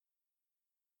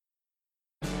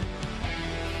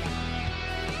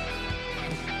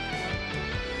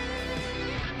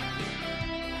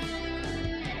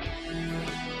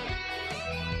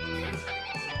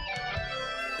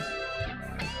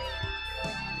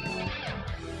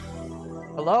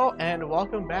Hello and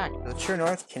welcome back to the True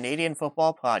North Canadian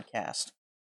Football Podcast.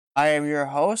 I am your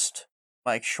host,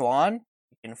 Mike Schwan.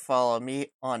 You can follow me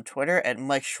on Twitter at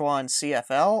Mike Schwan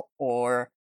CFL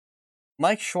or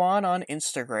Mike Schwan on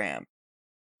Instagram.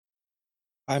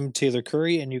 I'm Taylor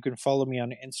Curry, and you can follow me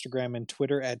on Instagram and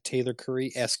Twitter at Taylor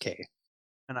Curry SK.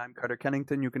 And I'm Carter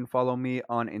Kennington. You can follow me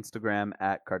on Instagram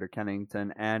at Carter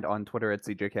Kennington and on Twitter at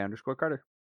CJK_Carter.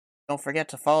 Don't forget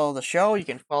to follow the show. You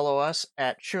can follow us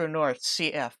at True North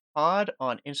CF Pod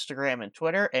on Instagram and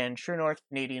Twitter, and True North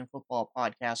Canadian Football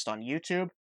Podcast on YouTube.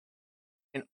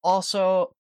 You can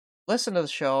also listen to the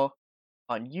show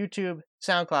on YouTube,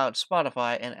 SoundCloud,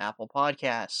 Spotify, and Apple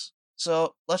Podcasts.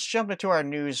 So let's jump into our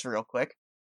news real quick.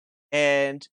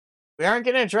 And we aren't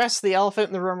going to address the elephant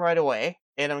in the room right away,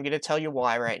 and I'm going to tell you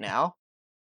why right now.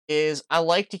 I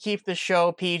like to keep the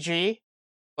show PG,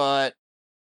 but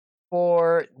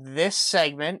for this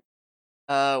segment,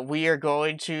 we are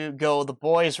going to go the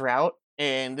boys route,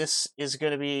 and this is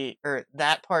going to be, or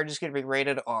that part is going to be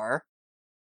rated R.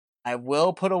 I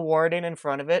will put a warning in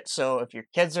front of it, so if your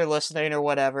kids are listening or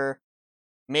whatever,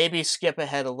 maybe skip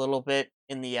ahead a little bit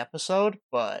in the episode,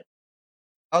 but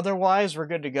otherwise, we're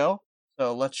good to go.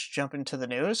 So let's jump into the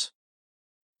news.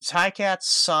 Ticats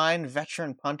sign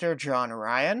veteran punter John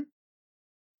Ryan.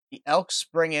 The Elks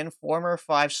bring in former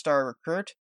 5-star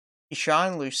recruit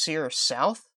Ishan Lucier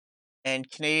South and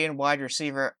Canadian wide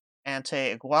receiver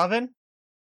Ante Aguavin.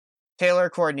 Taylor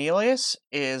Cornelius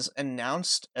is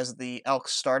announced as the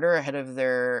Elks starter ahead of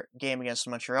their game against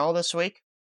Montreal this week.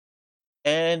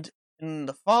 And in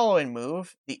the following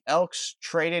move, the Elks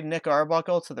traded Nick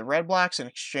Arbuckle to the Red Blacks in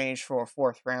exchange for a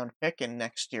 4th-round pick in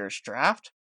next year's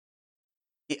draft.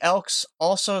 The Elks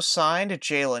also signed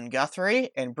Jalen Guthrie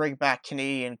and bring back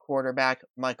Canadian quarterback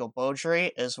Michael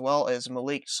Beaudry as well as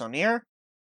Malik Sonier.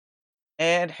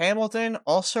 And Hamilton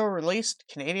also released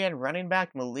Canadian running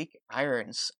back Malik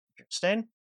Irons. Interesting.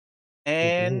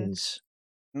 And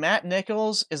Matt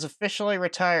Nichols is officially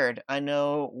retired. I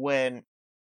know when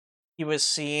he was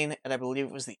seen, and I believe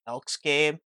it was the Elks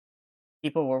game,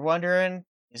 people were wondering,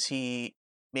 is he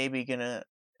maybe going to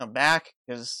come back?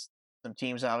 Because some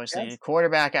teams obviously need a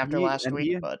quarterback after last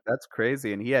week. But that's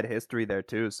crazy, and he had history there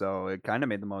too, so it kind of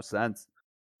made the most sense.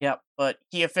 Yep, but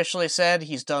he officially said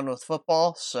he's done with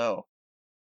football, so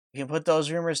you can put those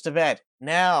rumors to bed.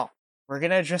 Now, we're going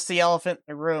to address the elephant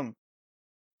in the room.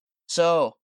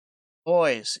 So,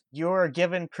 boys, you're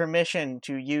given permission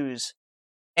to use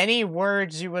any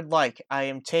words you would like. I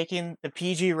am taking the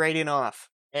PG rating off.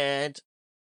 And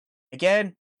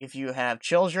again, if you have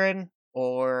children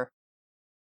or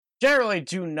generally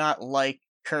do not like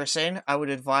cursing, I would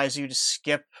advise you to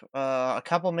skip a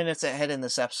couple minutes ahead in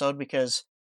this episode because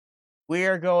we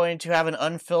are going to have an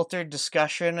unfiltered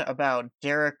discussion about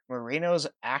Derek Marino's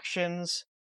actions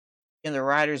in the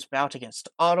Riders' bout against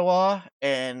Ottawa,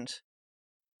 and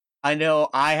I know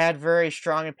I had very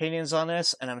strong opinions on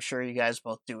this, and I'm sure you guys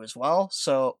both do as well,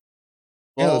 so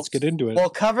let's get into it.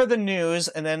 We'll cover the news,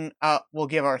 and then we'll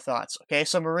give our thoughts. Okay,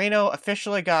 so Marino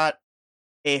officially got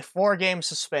a 4-game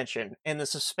suspension, and the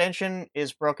suspension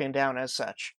is broken down as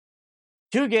such.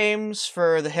 2 games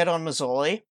for the hit on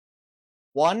Mazzoli,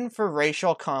 1 for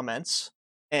racial comments,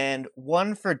 and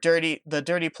 1 for the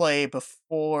dirty play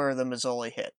before the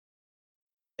Mazzoli hit.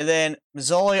 And then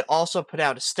Mazzoli also put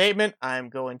out a statement. I'm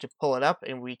going to pull it up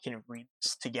and we can read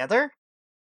this together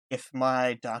if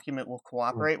my document will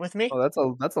cooperate with me. Oh,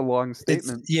 that's a long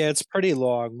statement. It's pretty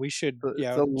long. We should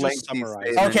just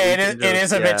summarize. Okay, it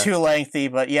is a bit too lengthy,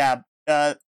 but yeah.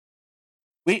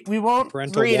 We won't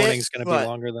Parental read warning's going to be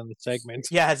longer than the segment.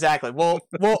 Yeah, exactly. Well,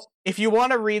 if you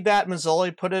want to read that,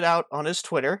 Mazzoli put it out on his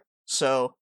Twitter.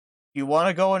 So if you want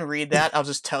to go and read that, I'll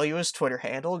just tell you his Twitter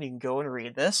handle, and you can go and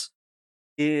read this.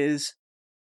 Is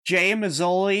J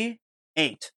Mazzoli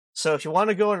 8. So if you want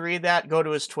to go and read that, go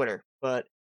to his Twitter. But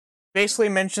basically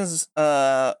mentions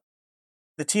the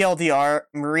TLDR.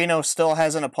 Marino still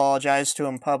hasn't apologized to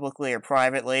him publicly or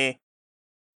privately.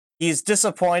 He's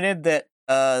disappointed that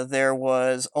there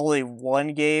was only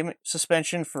 1 game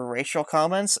suspension for racial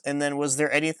comments, and then was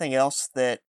there anything else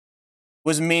that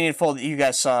was meaningful that you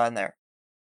guys saw in there?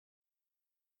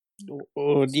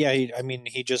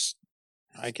 He just,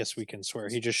 I guess we can swear,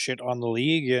 he just shit on the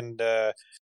league and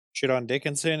shit on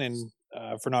Dickinson and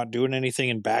for not doing anything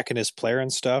and backing his player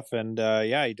and stuff. And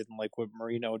he didn't like what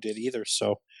Marino did either.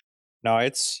 So, no,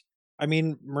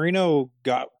 Marino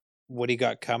got what he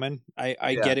got coming.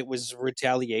 I get it was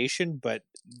retaliation, but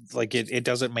like it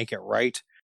doesn't make it right.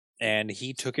 And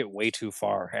he took it way too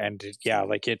far. And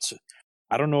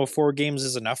I don't know if 4 games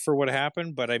is enough for what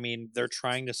happened, but they're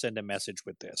trying to send a message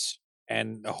with this.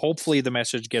 and hopefully the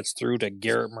message gets through to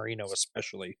Garrett Marino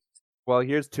especially. Well,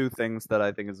 here's two things that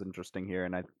I think is interesting here,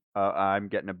 and I'm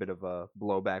getting a bit of a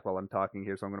blowback while I'm talking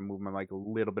here, so I'm going to move my mic a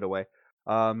little bit away.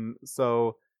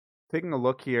 So taking a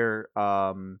look here,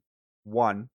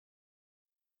 one,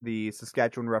 the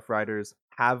Saskatchewan Roughriders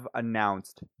have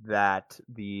announced that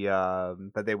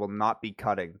that they will not be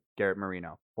cutting Garrett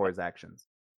Marino for his actions,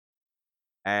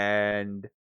 and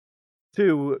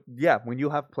two, yeah, when you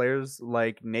have players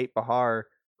like Nate Bahar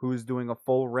who's doing a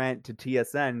full rant to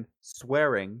TSN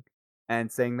swearing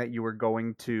and saying that you were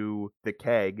going to the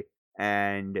keg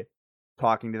and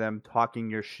talking to them, talking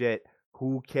your shit,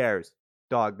 who cares?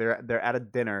 Dog, they're at a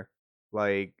dinner,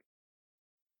 like,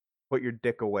 put your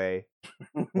dick away,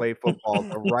 play football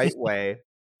the right way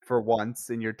for once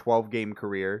in your 12-game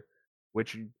career,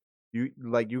 which you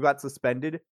got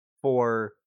suspended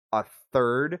for a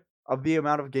third of the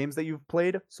amount of games that you've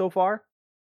played so far.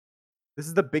 This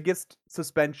is the biggest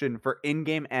suspension for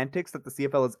in-game antics that the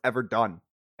CFL has ever done.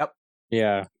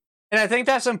 Yeah. And I think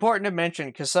that's important to mention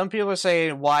because some people are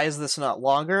saying, why is this not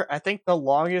longer? I think the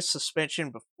longest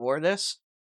suspension before this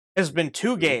has been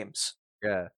 2 games.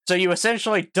 Yeah. So you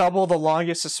essentially double the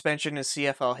longest suspension in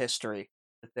CFL history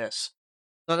with this.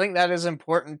 So I think that is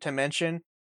important to mention.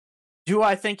 Do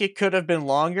I think it could have been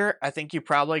longer? I think you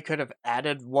probably could have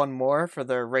added one more for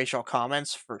the racial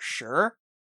comments for sure.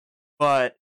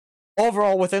 But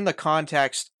overall, within the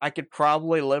context, I could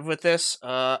probably live with this.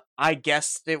 I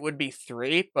guessed it would be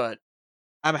 3, but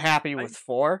I'm happy with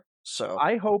 4. So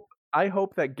I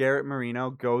hope that Garrett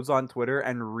Marino goes on Twitter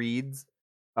and reads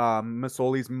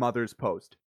Masoli's mother's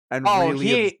post and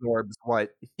really absorbs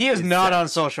what he is not on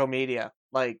social media.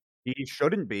 Like, he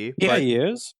shouldn't be. Yeah, but he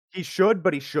is. He should,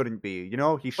 but he shouldn't be. You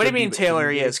know, he should. What do you mean, be, Taylor?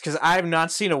 He is, because I have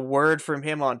not seen a word from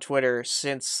him on Twitter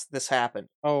since this happened.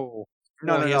 Oh.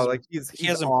 No, well, no. Like he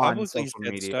hasn't on publicly social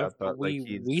said media, stuff, but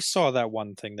we saw that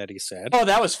one thing that he said. Oh,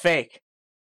 that was fake.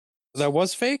 That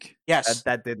was fake? Yes.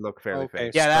 That did look fairly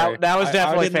fake. Yeah, that was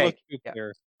definitely fake.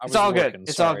 Yeah. It's all good.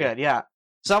 It's all good. Yeah.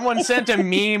 Someone sent a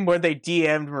meme where they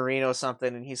DM'd Marino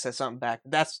something and he said something back.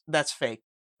 That's fake.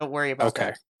 Don't worry about that.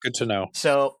 Okay. Good to know.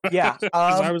 So, yeah.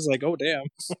 I was like, oh, damn.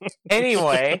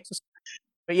 Anyway,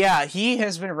 but yeah, he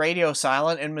has been radio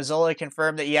silent, and Masoli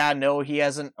confirmed that, he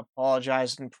hasn't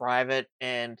apologized in private.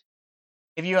 And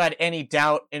if you had any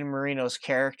doubt in Marino's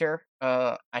character,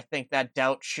 I think that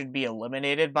doubt should be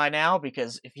eliminated by now,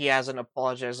 because if he hasn't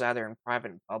apologized either in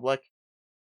private and public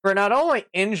for not only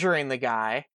injuring the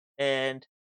guy and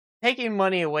taking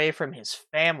money away from his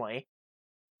family,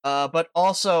 but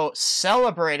also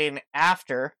celebrating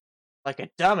after like a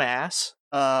dumbass.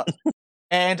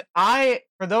 And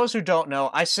for those who don't know,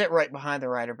 I sit right behind the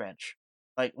rider bench.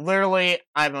 Like, literally,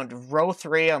 I'm on row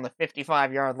 3 on the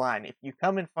 55-yard line. If you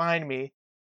come and find me,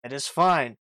 it is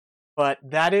fine. But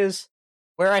that is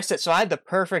where I sit. So I had the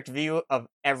perfect view of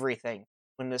everything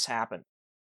when this happened.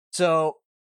 So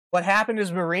what happened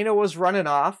is Marino was running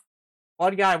off.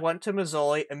 One guy went to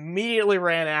Masoli, immediately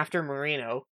ran after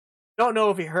Marino. Don't know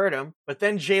if he heard him, but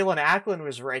then Jalen Ackland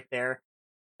was right there,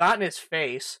 got in his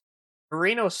face.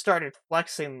 Marino started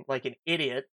flexing like an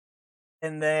idiot,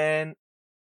 and then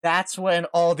that's when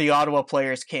all the Ottawa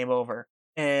players came over,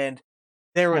 and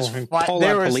there was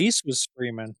police was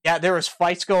screaming. Yeah, there was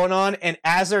fights going on, and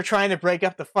as they're trying to break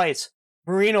up the fights,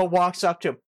 Marino walks up to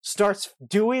him, starts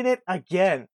doing it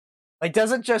again. Like,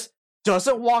 doesn't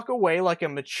walk away like a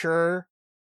mature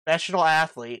professional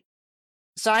athlete,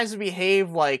 decides to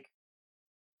behave like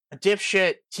a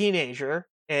dipshit teenager,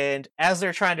 and as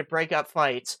they're trying to break up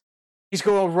fights, he's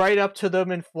going right up to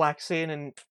them and flexing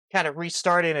and kind of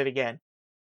restarting it again.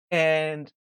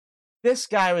 And this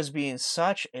guy was being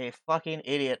such a fucking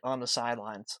idiot on the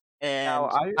sidelines. And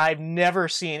I've never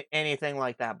seen anything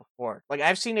like that before. Like,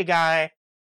 I've seen a guy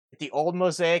at the old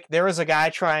Mosaic, there was a guy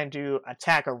trying to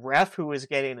attack a ref who was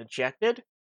getting ejected.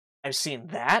 I've seen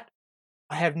that.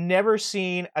 I have never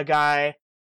seen a guy,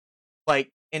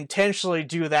 like, intentionally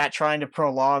do that, trying to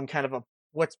prolong kind of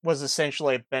what was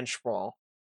essentially a bench brawl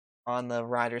on the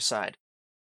rider side.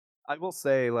 I will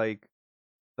say, like,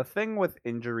 the thing with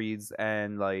injuries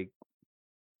and, like,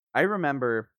 I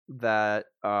remember that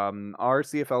our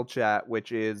CFL chat,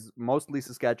 which is mostly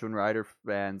Saskatchewan Rider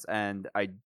fans, and I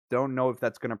don't know if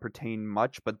that's going to pertain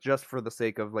much, but just for the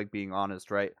sake of, like, being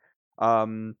honest, right?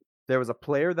 There was a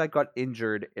player that got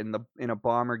injured in a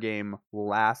Bomber game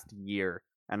last year,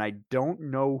 and I don't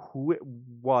know who it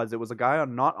was. It was a guy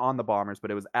not on the Bombers,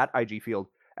 but it was at IG Field,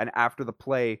 and after the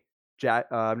play,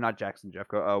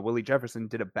 Willie Jefferson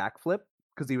did a backflip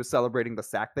because he was celebrating the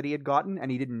sack that he had gotten, and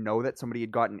he didn't know that somebody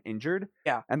had gotten injured.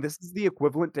 Yeah. And this is the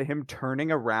equivalent to him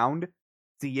turning around,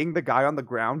 seeing the guy on the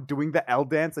ground doing the L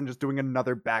dance and just doing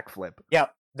another backflip.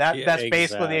 Yep, that's Yeah, basically the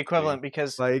exactly. equivalent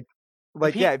because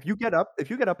Like yeah, if you get up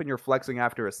and you're flexing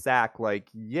after a sack, like,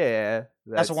 yeah,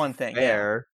 that's one thing. Yeah,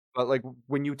 fair. But like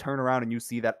when you turn around and you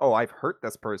see that, oh, I've hurt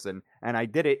this person and I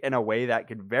did it in a way that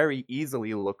could very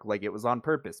easily look like it was on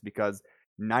purpose because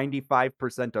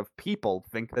 95% of people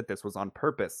think that this was on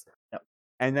purpose. Yep.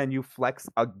 And then you flex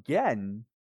again,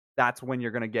 that's when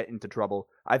you're going to get into trouble.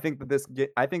 I think this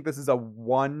is a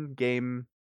 1-game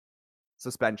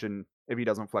suspension if he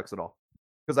doesn't flex at all.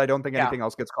 Because I don't think Yeah. anything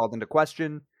else gets called into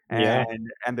question, Yeah.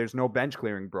 and there's no bench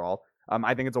clearing brawl.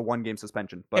 I think it's a 1-game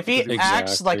suspension. But if he because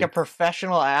acts like a Exactly.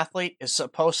 professional athlete is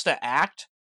supposed to act,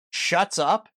 shuts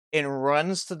up and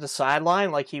runs to the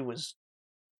sideline like he was,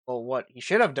 well, what he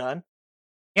should have done,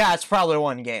 yeah, it's probably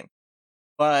 1 game.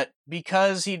 But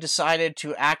because he decided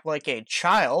to act like a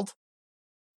child,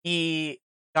 he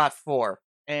got 4.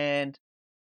 And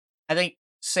I think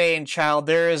saying child,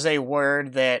 there is a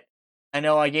word that I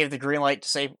know I gave the green light to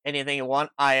say anything you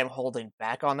want. I am holding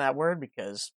back on that word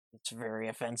because it's very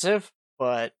offensive.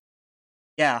 But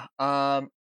yeah, I'll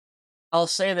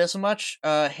say this much.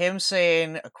 Him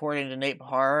saying, according to Nate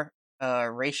Bahar,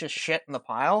 racist shit in the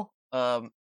pile,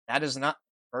 that is not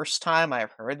the first time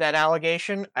I've heard that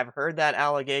allegation. I've heard that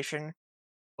allegation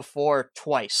before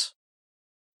twice.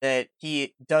 That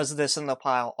he does this in the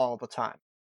pile all the time.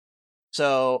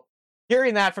 So,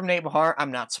 hearing that from Nate Bahar,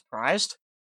 I'm not surprised.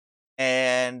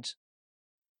 And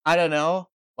I don't know,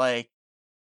 like,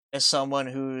 as someone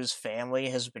whose family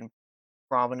has been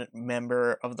prominent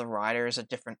member of the Riders at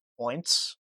different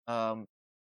points, I'm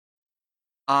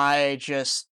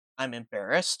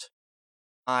embarrassed,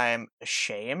 I'm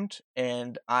ashamed,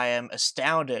 and I am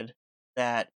astounded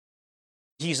that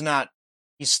he's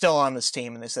still on this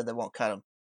team and they said they won't cut him.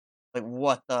 Like,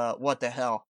 what the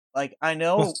hell? Like, I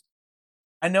know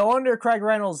under Craig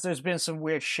Reynolds there's been some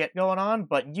weird shit going on,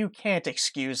 but you can't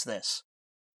excuse this.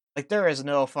 Like, there is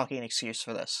no fucking excuse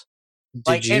for this. Did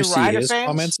Like, you in see Rider his fans-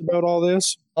 comments about all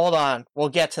this? Hold on, we'll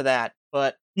get to that.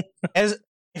 But if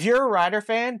you're a Rider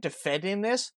fan defending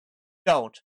this,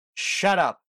 don't. Shut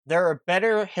up. There are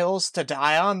better hills to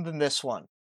die on than this one.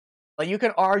 Like, you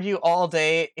can argue all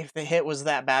day if the hit was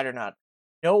that bad or not.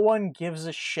 No one gives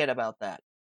a shit about that.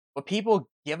 What people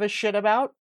give a shit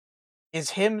about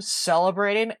is him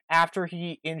celebrating after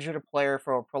he injured a player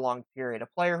for a prolonged period. A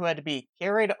player who had to be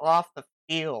carried off the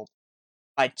field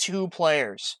by 2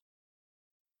 players.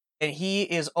 And he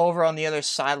is over on the other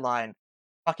sideline,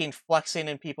 fucking flexing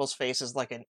in people's faces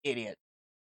like an idiot.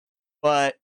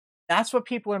 But that's what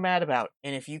people are mad about.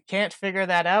 And if you can't figure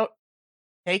that out,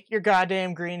 take your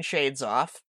goddamn green shades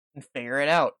off and figure it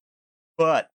out.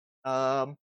 But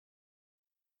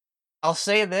I'll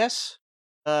say this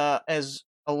as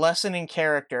a lesson in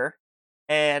character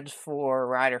and for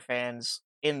Rider fans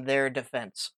in their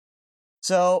defense.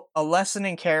 So, a lesson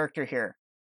in character here.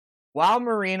 While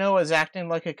Marino is acting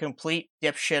like a complete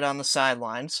dipshit on the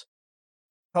sidelines,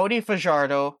 Cody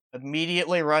Fajardo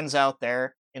immediately runs out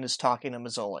there and is talking to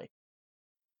Mazzoli.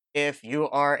 If you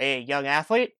are a young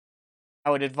athlete, I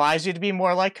would advise you to be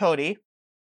more like Cody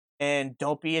and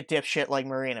don't be a dipshit like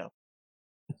Marino.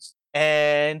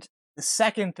 And the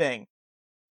second thing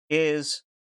is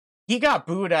he got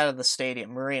booed out of the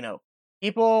stadium, Marino.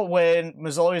 People, when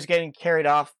Mazzoli was getting carried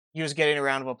off, he was getting a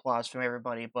round of applause from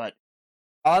everybody, but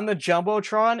on the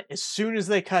Jumbotron, as soon as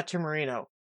they cut to Marino,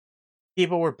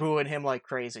 people were booing him like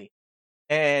crazy.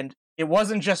 And it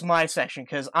wasn't just my section,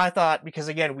 because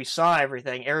again, we saw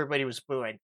everything, everybody was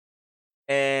booing.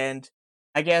 And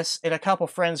I guess, and a couple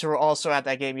friends who were also at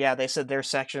that game, yeah, they said their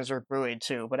sections were booing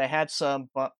too. But I had some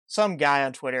guy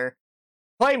on Twitter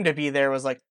claimed to be there was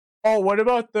like, oh, what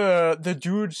about the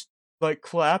dudes like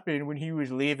clapping when he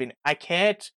was leaving? I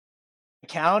can't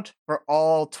account for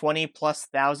all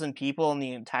 20,000+ people in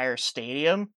the entire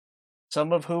stadium,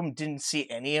 some of whom didn't see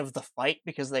any of the fight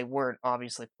because they weren't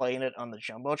obviously playing it on the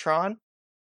Jumbotron.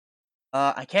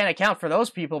 I can't account for those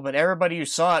people, but everybody who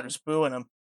saw it was booing him.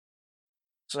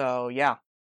 So, yeah.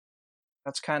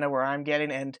 That's kind of where I'm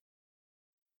getting, and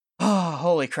oh,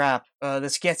 holy crap.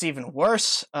 This gets even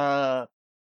worse.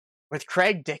 With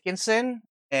Craig Dickinson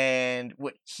and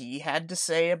what he had to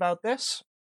say about this.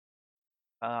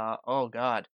 Oh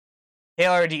god.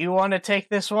 Taylor, do you want to take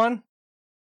this one?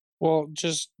 Well,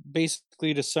 just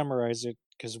basically to summarize it,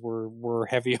 because we're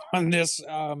heavy on this.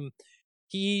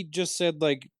 He just said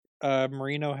like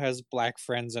Marino has black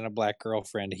friends and a black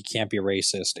girlfriend. He can't be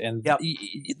racist, and Yep.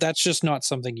 That's just not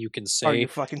something you can say. Are you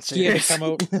fucking He had serious? to come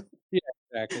out. Yeah,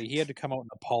 exactly. He had to come out and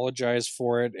apologize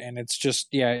for it, and it's just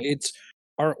it's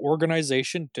our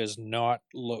organization does not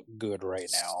look good right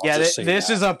now. Yeah, this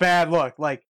is a bad look.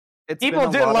 Like,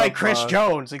 people didn't like Chris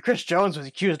Jones, and Chris Jones was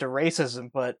accused of racism,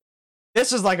 but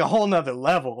this is like a whole nother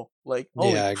level. Like,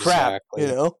 holy crap, exactly. you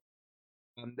know?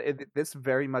 This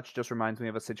very much just reminds me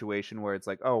of a situation where it's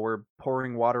like, oh, we're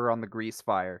pouring water on the grease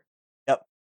fire. Yep.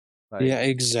 Like, yeah,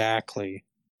 exactly.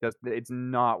 It's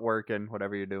not working,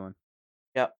 whatever you're doing.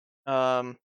 Yep.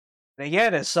 And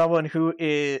again, as someone who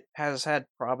has had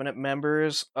prominent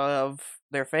members of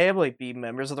their family be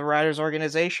members of the Riders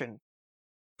organization,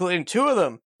 including 2 of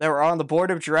them that were on the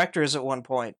board of directors at one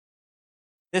point,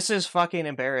 this is fucking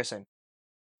embarrassing.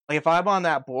 Like, if I'm on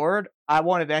that board, I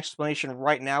want an explanation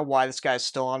right now why this guy's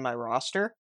still on my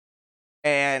roster.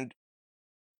 And,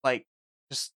 like,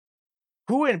 just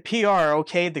who in PR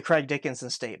okayed the Craig Dickinson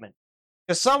statement?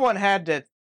 Because someone had to,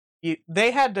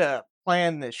 they had to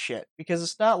plan this shit. Because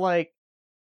it's not like,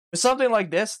 with something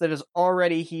like this that is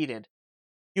already heated,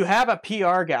 you have a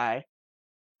PR guy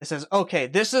that says, okay,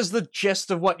 this is the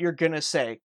gist of what you're gonna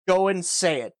say. Go and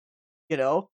say it. You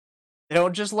know? They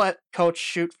don't just let coach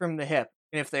shoot from the hip.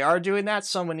 And if they are doing that,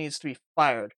 someone needs to be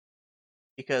fired.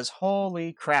 Because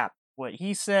holy crap, what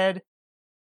he said,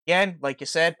 again, like you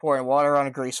said, pouring water on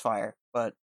a grease fire.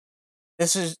 But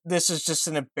this is just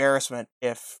an embarrassment.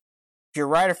 If you're a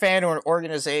Rider fan or an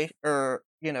organization, or,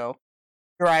 you know,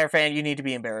 you're a Rider fan, you need to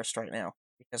be embarrassed right now.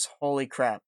 Because holy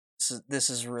crap, this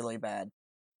is really bad.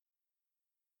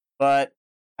 But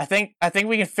I think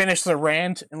we can finish the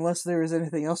rant unless there is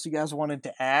anything else you guys wanted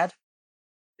to add.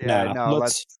 Yeah, no,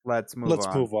 let's move on. Let's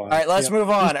move on. All right, let's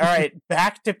move on. All right,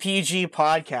 back to PG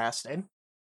podcasting.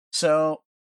 So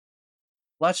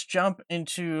let's jump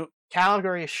into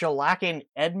Calgary shellacking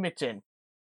Edmonton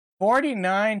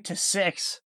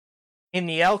 49-6 in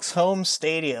the Elks home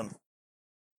stadium.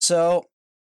 So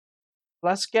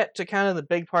let's get to kind of the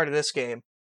big part of this game.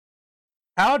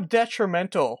 How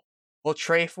detrimental will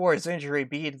Tre Ford's injury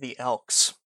be to the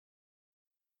Elks?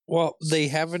 Well, they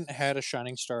haven't had a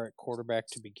shining star at quarterback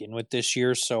to begin with this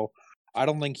year, so I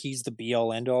don't think he's the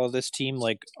be-all, end-all of this team.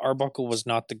 Like, Arbuckle was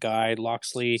not the guy.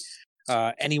 Loxley,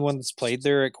 anyone that's played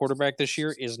there at quarterback this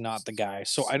year is not the guy.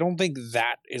 So I don't think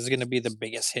that is going to be the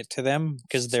biggest hit to them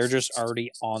because they're just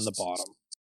already on the bottom.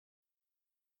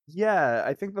 Yeah,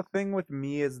 I think the thing with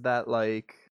me is that,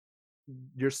 like,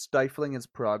 you're stifling his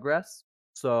progress.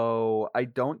 So I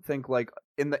don't think, like,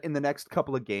 in the next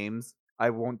couple of games, I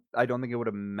don't think it would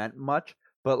have meant much,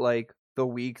 but like the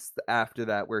weeks after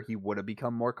that where he would have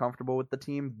become more comfortable with the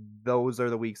team, those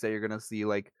are the weeks that you're going to see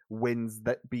like wins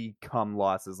that become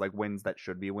losses, like wins that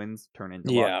should be wins turn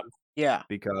into losses. Yeah.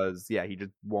 Because he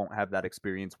just won't have that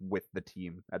experience with the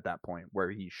team at that point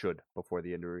where he should before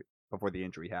the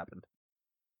injury happened.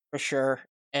 For sure.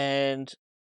 And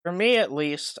for me at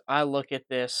least, I look at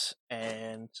this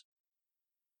and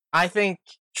I think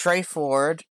Tre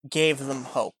Ford gave them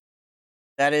hope.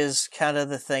 That is kind of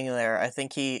the thing there. I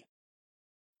think he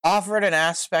offered an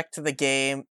aspect to the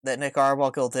game that Nick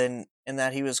Arbuckle didn't, in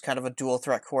that he was kind of a dual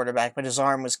threat quarterback, but his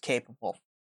arm was capable.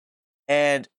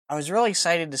 And I was really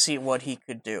excited to see what he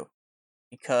could do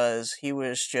because he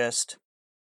was just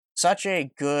such a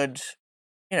good,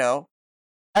 it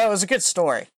was a good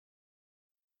story.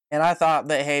 And I thought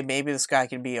that, hey, maybe this guy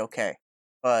can be okay.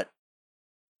 But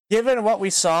given what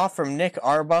we saw from Nick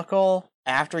Arbuckle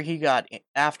after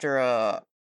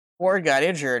Ford got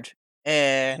injured,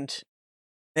 and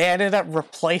they ended up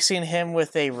replacing him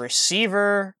with a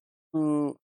receiver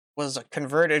who was a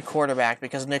converted quarterback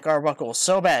because Nick Arbuckle was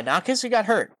so bad. Not because he got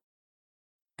hurt,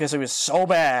 because he was so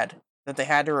bad that they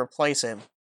had to replace him.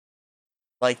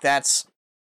 Like, that's...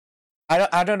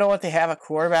 I don't know what they have at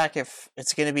quarterback if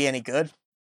it's going to be any good.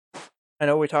 I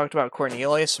know we talked about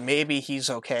Cornelius. Maybe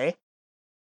he's okay.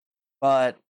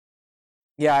 But,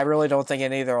 yeah, I really don't think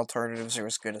any of their alternatives are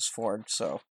as good as Ford,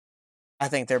 so I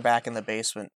think they're back in the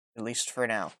basement, at least for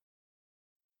now.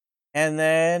 And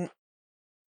then,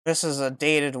 this is a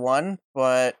dated one,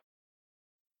 but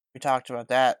we talked about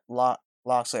that.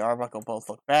 Loxley, Arbuckle both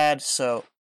look bad, so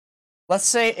let's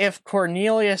say if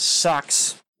Cornelius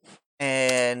sucks,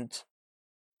 and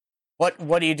what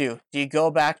do you do? Do you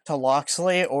go back to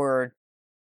Loxley, or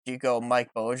do you go Mike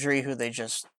Beaudry, who they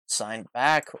just signed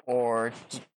back, or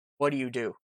what do you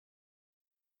do?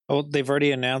 Oh, they've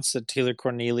already announced that Taylor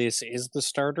Cornelius is the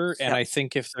starter, and I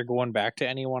think if they're going back to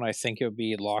anyone, I think it would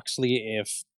be Loxley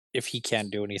if he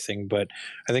can't do anything. But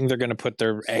I think they're going to put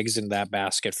their eggs in that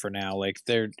basket for now. Like,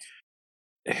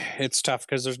 it's tough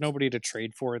because there's nobody to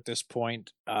trade for at this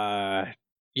point.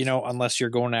 Unless you're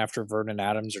going after Vernon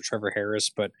Adams or Trevor Harris,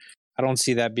 but I don't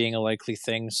see that being a likely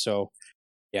thing. So,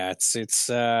 yeah, it's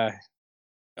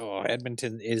Oh,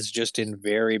 Edmonton is just in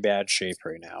very bad shape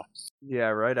right now. Yeah,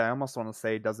 right. I almost want to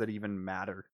say, does it even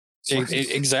matter?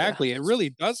 Exactly. It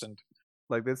really doesn't.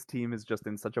 Like this team is just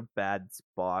in such a bad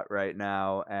spot right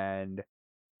now, and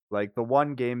like the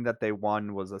one game that they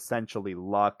won was essentially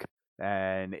luck,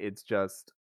 and it's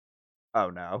just, oh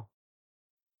no.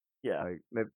 Yeah.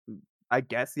 Like I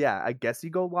guess, yeah, I guess you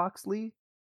go Loxley.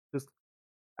 Just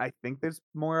I think there's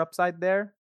more upside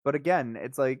there, but again,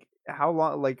 it's like how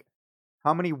long, like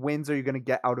how many wins are you going to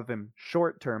get out of him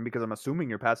short term? Because I'm assuming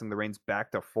you're passing the reins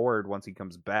back to Ford once he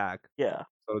comes back. Yeah.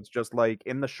 So it's just like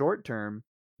in the short term,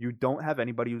 you don't have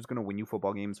anybody who's going to win you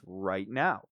football games right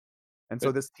now. And so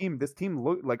But this team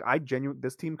look like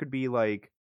this team could be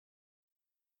like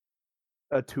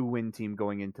a 2-win team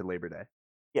going into Labor Day.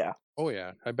 Yeah. oh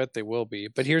yeah, I bet they will be.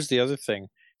 But here's the other thing: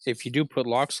 if you do put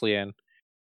Loxley in,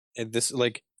 and this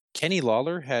like Kenny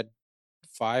Lawler had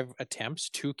 5 attempts,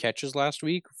 2 catches last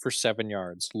week for 7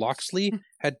 yards. Loxley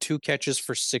had 2 catches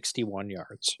for 61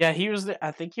 yards. Yeah,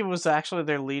 I think he was actually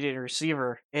their leading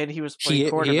receiver, and he was playing He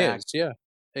quarterback. is, yeah,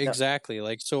 Yep. exactly.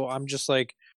 Like, so I'm just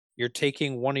like, you're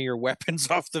taking one of your weapons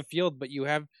off the field, but you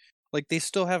have, like, they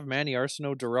still have Manny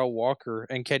Arsenault, Darrell Walker,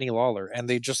 and Kenny Lawler, and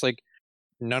they just like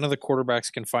none of the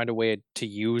quarterbacks can find a way to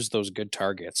use those good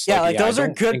targets. Yeah, like I those are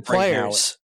don't good think right now.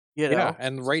 players. You Yeah, know?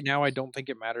 and right now I don't think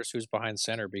it matters who's behind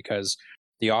center because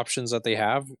the options that they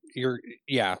have,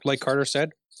 like Carter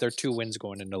said, they're 2 wins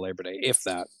going into Labor Day, if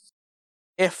that.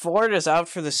 If Ford is out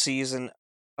for the season,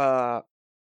 I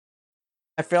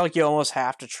feel like you almost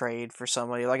have to trade for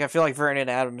somebody. Like I feel like Vernon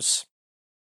Adams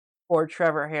or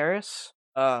Trevor Harris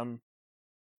are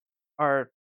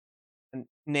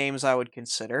names I would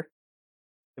consider,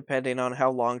 depending on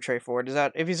how long Trey Ford is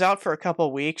out. If he's out for a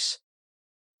couple weeks,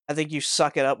 I think you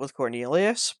suck it up with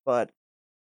Cornelius, but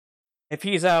if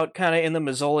he's out kind of in the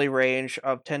Mazzoli range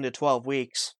of 10 to 12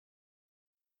 weeks,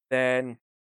 then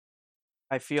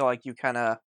I feel like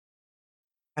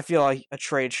I feel like a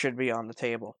trade should be on the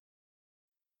table.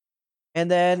 And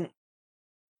then,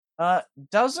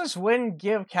 does this win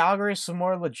give Calgary some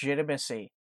more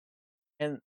legitimacy?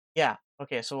 And yeah,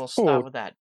 okay, so we'll start with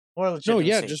that. More No, legitimacy.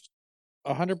 yeah, just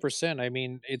 100%. I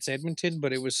mean, it's Edmonton,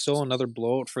 but it was still another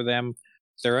blowout for them.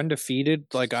 They're undefeated.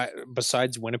 Like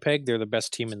besides Winnipeg, they're the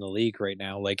best team in the league right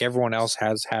now. Like everyone else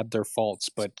has had their faults,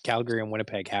 but Calgary and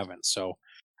Winnipeg haven't. So,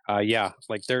 yeah,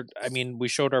 like I mean, we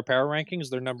showed our power rankings.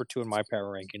 They're number 2 in my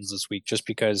power rankings this week, just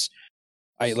because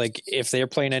if they're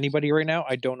playing anybody right now,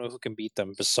 I don't know who can beat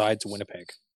them besides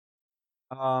Winnipeg.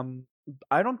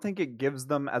 I don't think it gives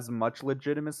them as much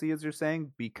legitimacy as you're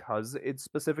saying because it's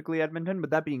specifically Edmonton. But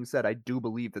that being said, I do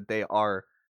believe that they are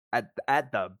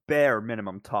at the bare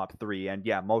minimum top 3, and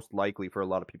yeah, most likely for a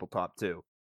lot of people top 2.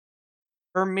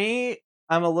 For me,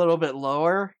 I'm a little bit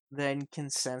lower than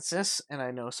consensus, and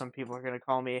I know some people are going to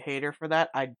call me a hater for that.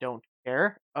 I don't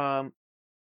care. I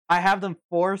have them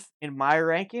 4th in my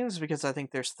rankings because I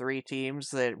think there's 3 teams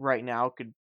that right now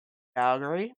could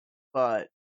Calgary, but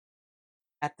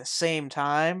at the same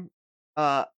time,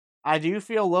 I do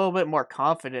feel a little bit more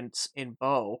confidence in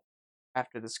Bo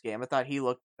after this game. I thought he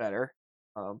looked better.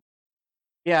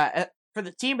 Yeah, for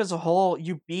the team as a whole,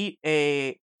 you beat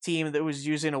a team that was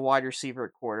using a wide receiver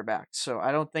at quarterback, so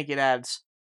I don't think it adds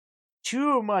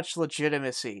too much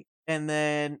legitimacy. And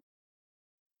then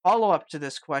follow up to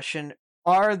this question: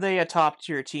 are they a top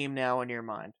tier team now in your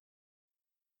mind?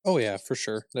 Oh yeah, for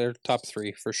sure. They're top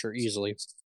 3 for sure, easily.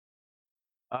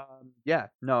 Yeah,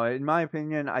 no, in my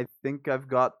opinion, I think I've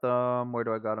got them. Where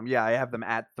do I got them? Yeah, I have them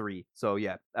at 3. So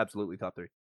yeah, absolutely top 3.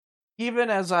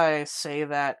 Even as I say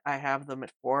that, I have them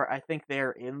at 4. I think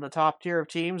they're in the top tier of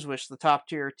teams, which the top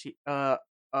tier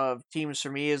of teams for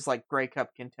me is like Grey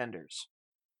Cup contenders.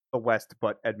 The West,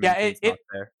 but Edmonton's not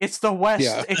there. It's the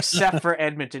West except for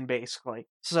Edmonton, basically.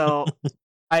 So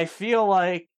I feel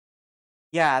like,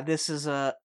 yeah,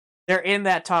 they're in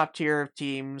that top tier of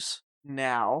teams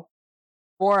now.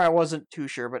 Before I wasn't too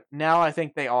sure, but now I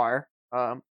think they are.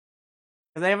 If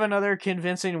they have another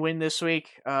convincing win this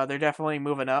week, they're definitely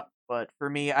moving up. But for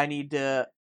me, I need to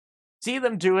see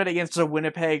them do it against a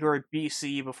Winnipeg or a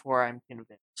BC before I'm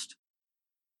convinced.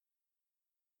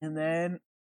 And then,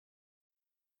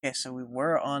 okay, so we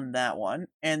were on that one.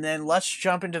 And then let's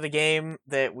jump into the game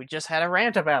that we just had a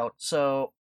rant about.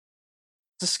 So,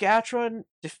 Saskatchewan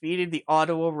defeated the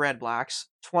Ottawa Redblacks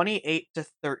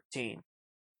 28-13.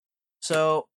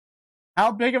 So,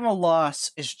 how big of a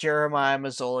loss is Jeremiah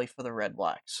Mazzoli for the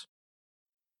Redblacks?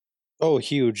 Oh,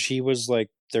 huge. He was like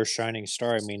their shining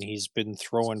star. I mean, he's been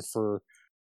throwing for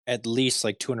at least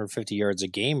like 250 yards a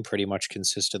game pretty much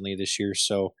consistently this year.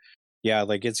 So Yeah,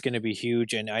 like it's going to be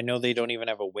huge, and I know they don't even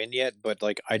have a win yet, but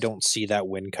like I don't see that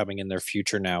win coming in their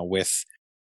future now with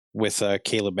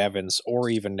Caleb Evans or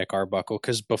even Nick Arbuckle,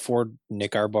 because before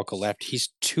Nick Arbuckle left, he's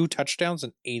 2 touchdowns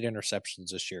and 8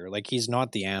 interceptions this year. Like he's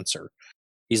not the answer;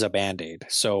 he's a band-aid.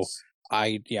 So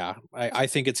I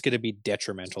think it's going to be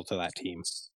detrimental to that team.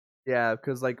 Yeah,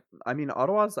 because like I mean,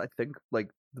 Ottawa's I think like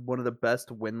one of the best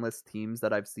winless teams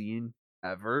that I've seen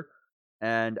ever,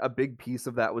 and a big piece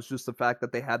of that was just the fact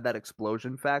that they had that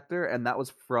explosion factor, and that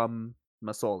was from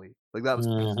Masoli. Like that was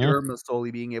pure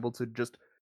Masoli being able to just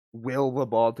will the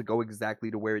ball to go exactly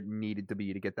to where it needed to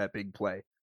be to get that big play,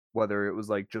 whether it was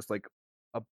like just like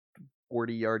a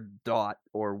 40-yard dot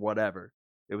or whatever.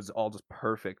 It was all just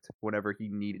perfect whenever he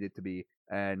needed it to be.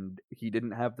 And he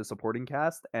didn't have the supporting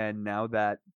cast. And now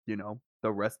that,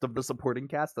 the rest of the supporting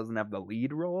cast doesn't have the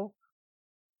lead role,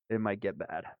 it might get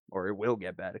bad. Or it will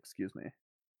get bad, excuse me.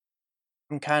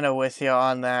 I'm kind of with you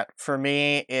on that. For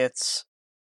me, it's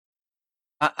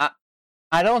I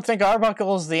don't think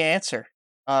Arbuckle is the answer.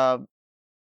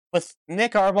 With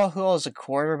Nick Arbuckle as a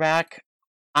quarterback,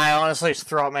 I honestly just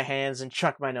throw up my hands and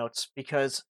chuck my notes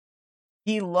because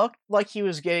he looked like he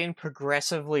was getting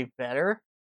progressively better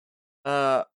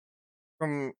from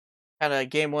kind of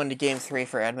game 1 to game 3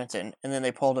 for Edmonton, and then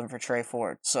they pulled him for Trey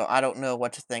Ford, so I don't know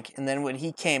what to think. And then when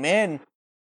he came in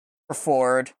for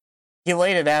Ford, he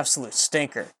laid an absolute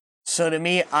stinker. So to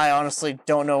me, I honestly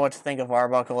don't know what to think of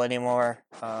Arbuckle anymore.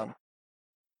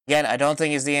 Again, I don't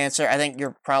think he's the answer. I think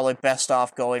you're probably best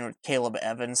off going with Caleb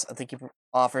Evans. I think he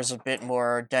offers a bit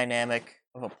more dynamic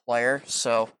of a player.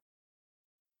 So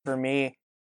for me,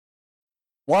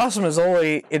 lost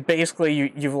Mazzoli, it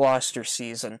basically you've lost your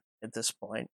season at this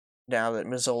point. Now that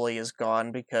Mazzoli is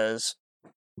gone, because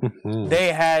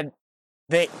I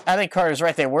think Carter's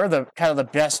right. They were the kind of the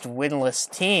best winless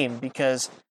team because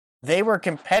they were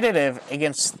competitive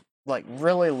against like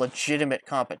really legitimate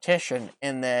competition,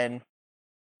 and then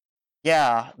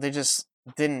they just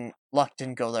luck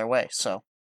didn't go their way. So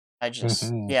I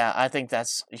think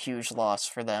that's a huge loss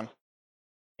for them.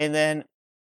 And then,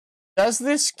 does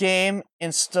this game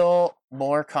instill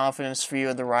more confidence for you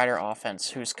in the Rider offense,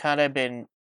 who's kind of been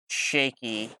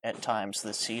shaky at times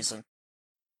this season?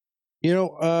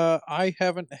 I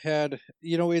haven't had.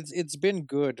 It's been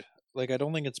good. Like I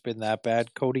don't think it's been that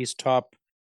bad. Cody's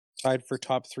tied for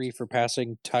top 3 for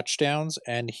passing touchdowns,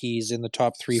 and he's in the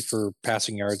top 3 for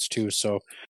passing yards too. So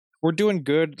we're doing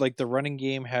good. Like the running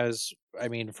game has, I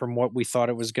mean, from what we thought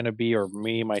it was going to be, or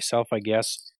me myself, I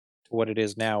guess, to what it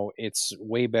is now, it's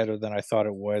way better than I thought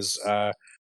it was. Our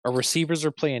receivers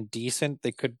are playing decent.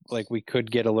 We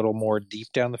could get a little more deep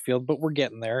down the field, but we're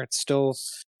getting there. It's still,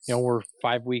 we're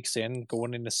 5 weeks in,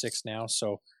 going into 6 now.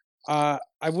 So, I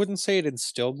wouldn't say it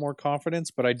instilled more confidence,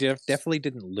 but I definitely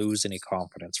didn't lose any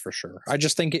confidence for sure. I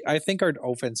think our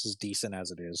offense is decent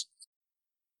as it is.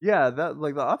 Yeah, that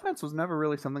like the offense was never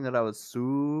really something that I was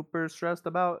super stressed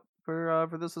about for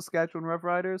the Saskatchewan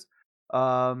Roughriders.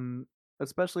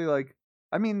 Especially like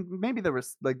I mean maybe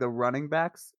the running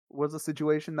backs was a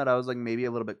situation that I was like maybe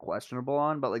a little bit questionable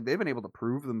on, but like they've been able to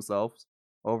prove themselves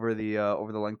over the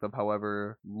length of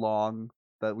however long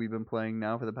that we've been playing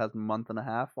now for the past month and a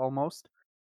half almost.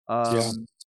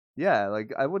 Yeah,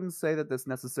 like I wouldn't say that this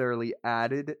necessarily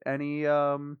added any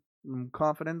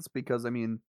confidence because I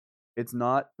mean it's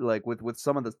not like with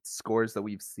some of the scores that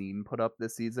we've seen put up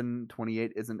this season,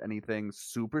 28 isn't anything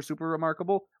super super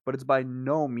remarkable, but it's by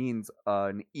no means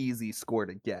an easy score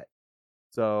to get.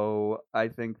 So I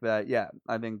think that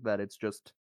it's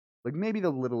just like maybe the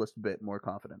littlest bit more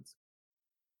confidence.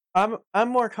 I'm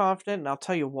more confident, and I'll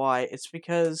tell you why. It's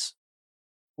because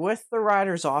with the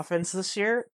Riders' offense this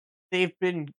year, they've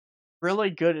been really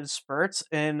good in spurts,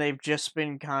 and they've just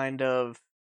been kind of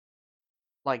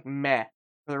like meh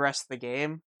for the rest of the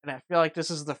game. And I feel like this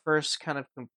is the first kind of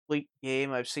complete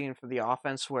game I've seen for the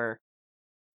offense where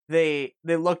they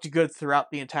looked good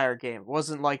throughout the entire game. It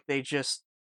wasn't like they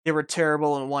were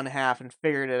terrible in one half and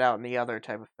figured it out in the other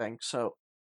type of thing. So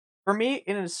for me,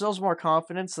 it instills more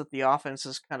confidence that the offense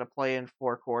is kind of playing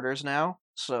 4 quarters now.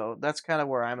 So that's kind of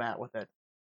where I'm at with it.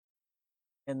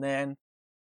 And then,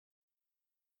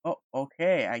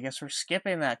 okay, I guess we're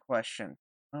skipping that question.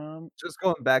 Just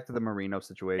going back to the Marino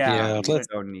situation. Yeah, we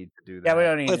don't need to do that. Yeah, we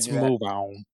don't need Let's to do that. move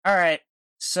on. All right.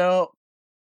 So,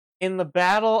 in the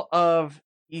battle of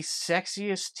the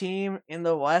sexiest team in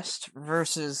the West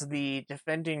versus the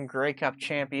defending Grey Cup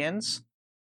champions,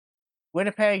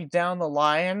 Winnipeg down the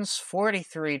Lions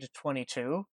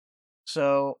 43-22.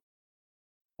 So,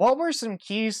 what were some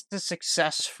keys to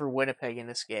success for Winnipeg in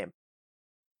this game?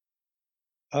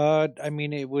 I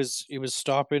mean, it was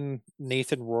stopping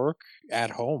Nathan Rourke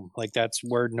at home. Like that's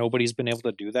where nobody's been able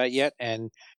to do that yet,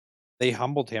 and they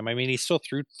humbled him. I mean, he still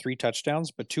threw 3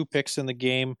 touchdowns, but 2 picks in the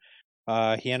game.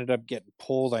 He ended up getting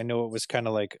pulled. I know it was kind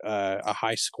of like a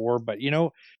high score, but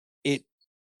it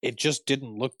it just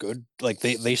didn't look good. Like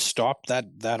they stopped that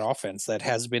offense that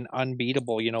has been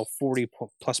unbeatable. 40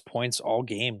 plus points all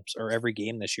games or every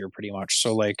game this year, pretty much.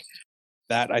 So like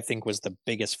that, I think was the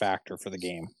biggest factor for the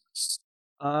game.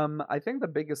 I think the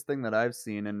biggest thing that I've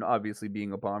seen, and obviously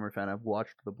being a Bomber fan, I've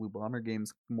watched the Blue Bomber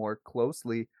games more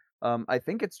closely. I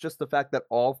think it's just the fact that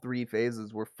all three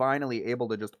phases were finally able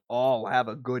to just all have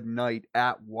a good night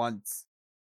at once.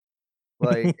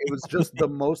 Like, it was just the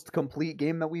most complete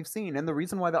game that we've seen. And the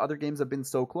reason why the other games have been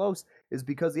so close is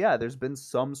because, yeah, there's been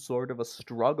some sort of a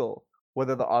struggle.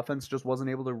 Whether the offense just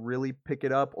wasn't able to really pick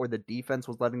it up or the defense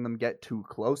was letting them get too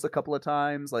close a couple of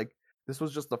times. Like, this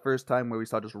was just the first time where we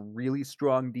saw just really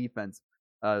strong defense,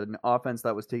 an offense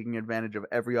that was taking advantage of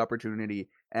every opportunity.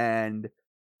 And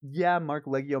yeah, Mark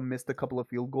Leggio missed a couple of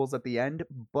field goals at the end,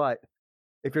 but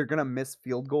if you're going to miss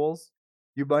field goals,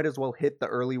 you might as well hit the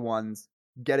early ones,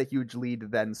 get a huge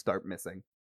lead, then start missing.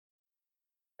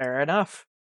 Fair enough.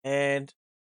 And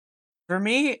for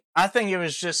me, I think it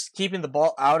was just keeping the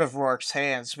ball out of Rourke's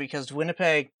hands because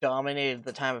Winnipeg dominated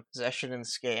the time of possession in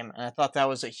this game, and I thought that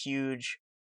was a huge.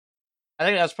 I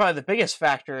think that's probably the biggest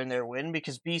factor in their win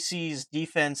because BC's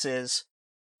defense is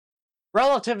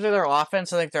relative to their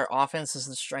offense. I think their offense is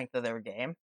the strength of their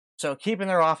game. So keeping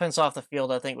their offense off the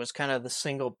field, I think, was kind of the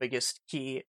single biggest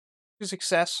key to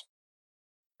success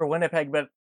for Winnipeg. But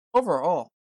overall,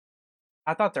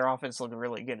 I thought their offense looked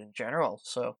really good in general.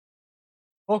 So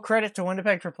full credit to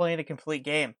Winnipeg for playing a complete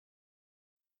game.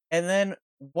 And then,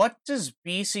 what does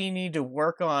BC need to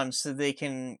work on so they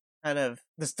can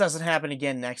this doesn't happen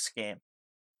again next game?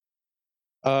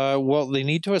 Well, they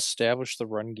need to establish the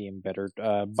run game better.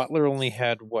 Butler only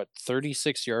had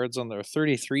 36 yards on there,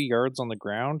 33 yards on the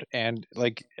ground, and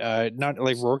not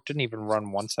like Rourke didn't even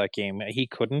run once that game. He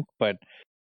couldn't, but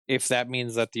if that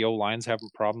means that the O line's having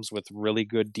problems with really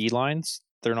good D lines,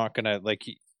 they're not gonna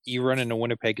you run into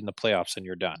Winnipeg in the playoffs and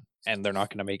you're done, and they're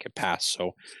not gonna make it past.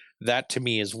 So that to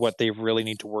me is what they really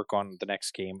need to work on the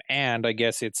next game. And I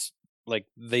guess it's like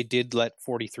they did let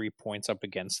 43 points up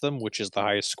against them, which is the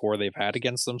highest score they've had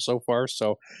against them so far.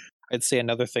 So I'd say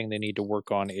another thing they need to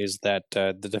work on is that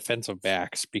the defensive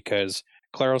backs, because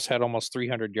Claros had almost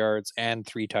 300 yards and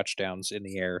 3 touchdowns in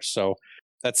the air. So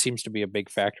that seems to be a big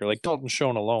factor. Like Dalton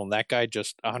Schoen alone, that guy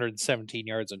just 117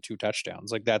 yards and 2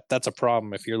 touchdowns. Like that's a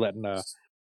problem if you're letting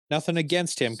nothing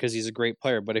against him because he's a great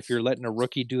player, but if you're letting a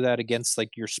rookie do that against like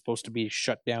you're supposed to be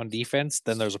shut down defense,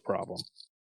 then there's a problem.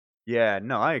 Yeah,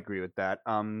 no, I agree with that.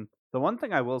 The one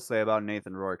thing I will say about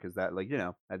Nathan Rourke is that,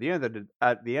 at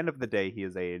the end of the day, he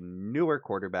is a newer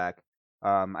quarterback.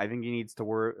 I think he needs to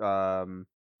work. I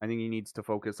think he needs to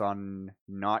focus on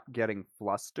not getting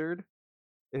flustered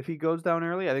if he goes down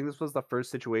early. I think this was the first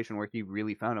situation where he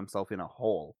really found himself in a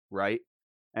hole, right?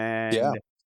 Yeah.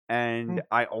 And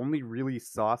I only really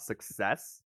saw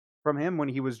success from him when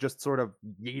he was just sort of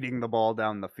yeeting the ball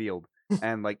down the field,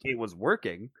 and like it was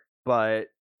working, but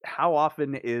how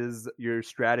often is your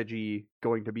strategy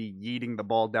going to be yeeting the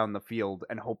ball down the field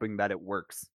and hoping that it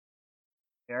works?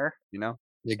 Sure. You know?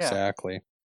 Exactly.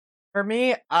 For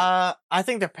me, I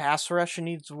think their pass rush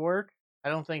needs work. I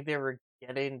don't think they were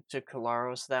getting to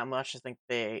Kolaros that much. I think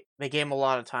they gave him a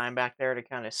lot of time back there to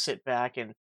kind of sit back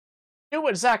and do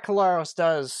what Zach Kolaros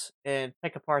does and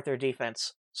pick apart their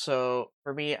defense. So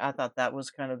for me, I thought that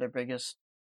was kind of their biggest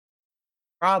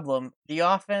problem. The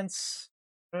offense,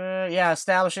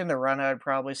 establishing the run, I'd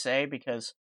probably say,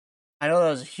 because I know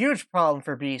that was a huge problem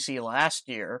for BC last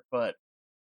year, but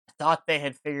I thought they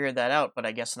had figured that out, but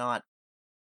I guess not.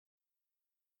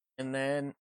 And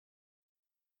then,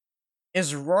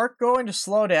 is Rourke going to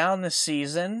slow down this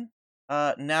season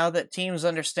now that teams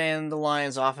understand the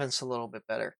Lions' offense a little bit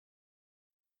better?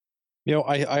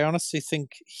 I honestly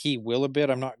think he will a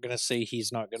bit. I'm not going to say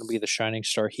he's not going to be the shining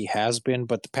star he has been,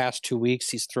 but the past 2 weeks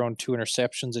he's thrown 2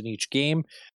 interceptions in each game.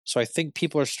 So I think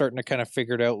people are starting to kind of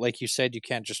figure it out. Like you said, you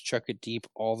can't just chuck it deep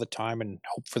all the time and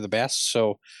hope for the best.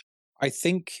 So I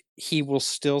think he will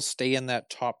still stay in that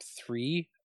top three.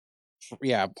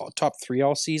 Yeah, top three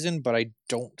all season, but I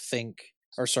don't think,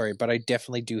 or sorry, but I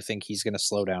definitely do think he's going to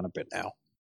slow down a bit now.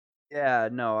 Yeah,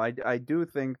 no, I do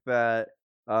think that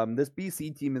this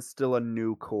BC team is still a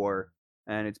new core,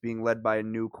 and it's being led by a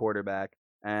new quarterback,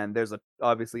 and there's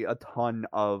obviously a ton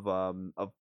of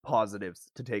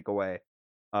positives to take away.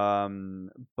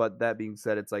 But that being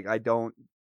said, it's like I don't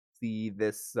see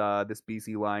this this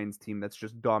BC Lions team that's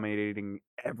just dominating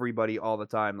everybody all the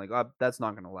time. Like, that's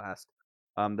not going to last.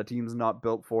 The team's not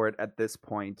built for it at this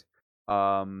point.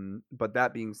 But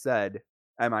that being said,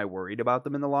 am I worried about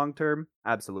them in the long term?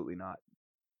 Absolutely not.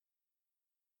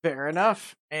 Fair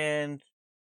enough. And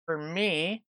for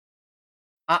me,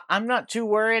 I'm not too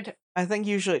worried. I think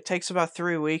usually it takes about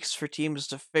 3 weeks for teams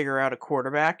to figure out a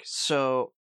quarterback,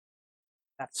 so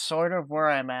that's sort of where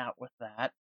I'm at with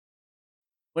that.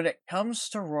 When it comes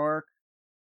to Rourke,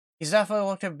 he's definitely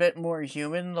looked a bit more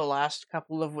human the last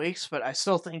couple of weeks, but I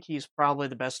still think he's probably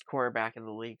the best quarterback in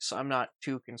the league, so I'm not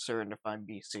too concerned if I'm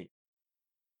BC.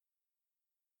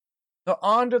 So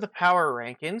on to the power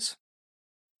rankings.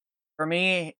 For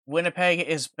me, Winnipeg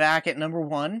is back at number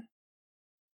 1.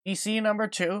 BC number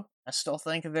 2. I still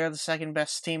think they're the second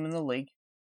best team in the league.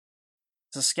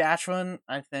 Saskatchewan,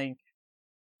 I think,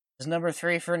 is number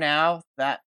 3 for now.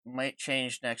 That might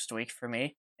change next week for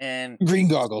me. And Green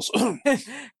goggles.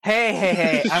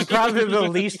 hey, I'm probably the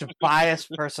least biased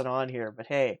person on here, but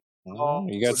hey. Oh,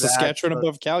 you got Saskatchewan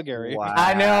above Calgary. Wow.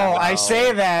 I know, I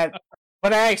say that,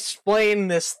 but I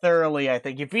explained this thoroughly, I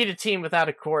think. You beat a team without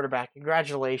a quarterback.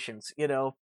 Congratulations,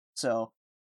 So,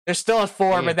 they're still at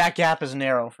 4, but that gap is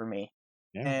narrow for me.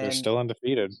 Yeah, they're still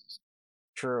undefeated.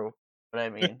 True, but I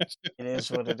mean, it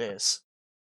is what it is.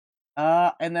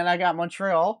 And then I got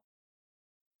Montreal,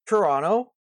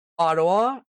 Toronto,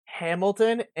 Ottawa,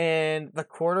 Hamilton, and the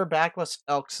quarterbackless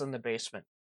Elks in the basement.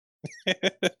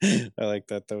 I like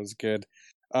that. That was good.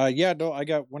 I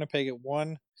got Winnipeg at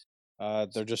 1.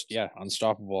 They're just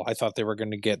unstoppable. I thought they were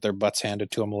going to get their butts handed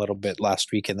to them a little bit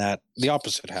last week, and that the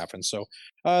opposite happened. So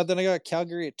then I got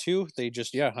Calgary at 2. They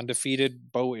just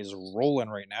undefeated. Bo is rolling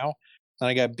right now. Then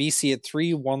I got BC at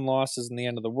 3. 1 loss isn't the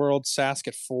end of the world. Sask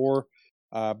at 4.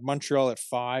 Montreal at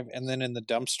 5. And then in the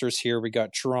dumpsters here we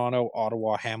got Toronto,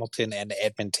 Ottawa, Hamilton, and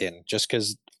Edmonton. Just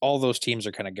because all those teams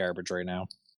are kind of garbage right now.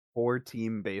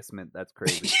 4-team basement. That's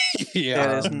crazy. Yeah,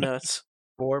 that is nuts.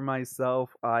 For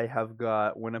myself, I have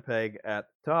got Winnipeg at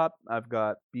the top. I've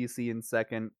got BC in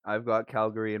second. I've got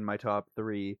Calgary in my top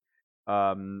 3.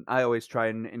 I always try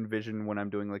and envision when I'm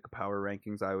doing like a power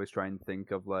rankings, I always try and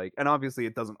think of like, and obviously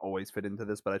it doesn't always fit into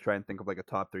this, but I try and think of like a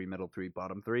top 3, middle 3,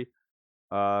 bottom 3.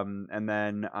 And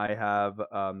then I have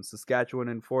Saskatchewan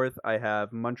in 4th. I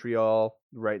have Montreal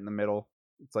right in the middle.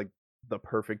 It's like the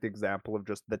perfect example of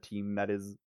just the team that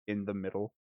is in the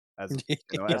middle, as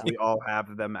as we all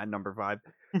have them at number 5.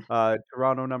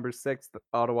 Toronto number 6,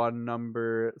 Ottawa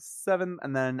number 7,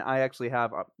 and then I actually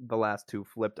have the last 2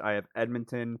 flipped. I have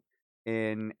Edmonton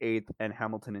in 8th and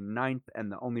Hamilton in 9th,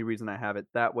 and the only reason I have it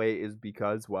that way is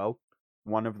because, well,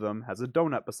 one of them has a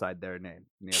donut beside their name,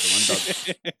 and the other one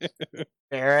doesn't.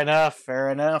 Fair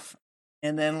enough.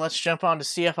 And then let's jump on to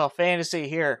CFL Fantasy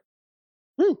here.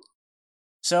 Woo!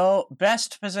 So,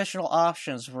 best positional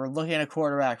options. We're looking at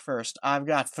quarterback first. I've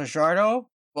got Fajardo,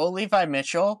 Bo Levi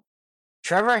Mitchell,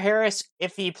 Trevor Harris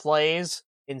if he plays,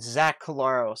 and Zach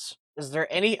Collaros. Is there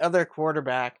any other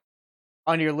quarterback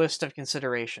on your list of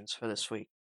considerations for this week?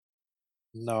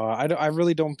 No, I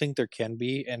really don't think there can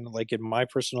be. And like in my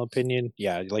personal opinion,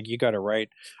 like you got it right.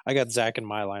 I got Zach in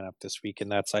my lineup this week,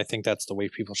 and I think that's the way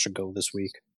people should go this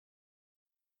week.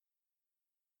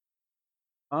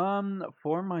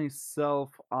 For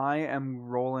myself, I am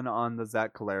rolling on the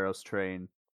Zach Collaros train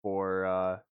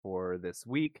for this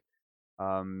week.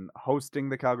 Hosting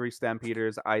the Calgary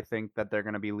Stampeders, I think that they're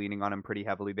going to be leaning on him pretty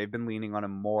heavily. They've been leaning on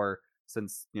him more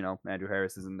since Andrew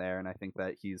Harris isn't there, and I think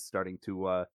that he's starting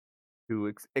to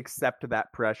accept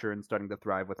that pressure and starting to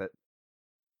thrive with it.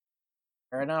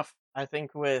 Fair enough. I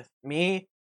think with me,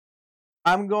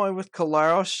 I'm going with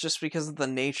Collaros just because of the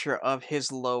nature of his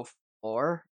low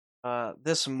floor.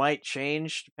 This might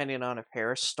change depending on if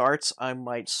Harris starts. I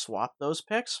might swap those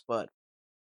picks, but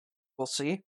we'll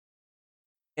see.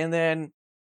 And then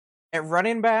at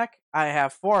running back, I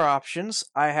have 4 options.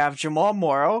 I have Jamal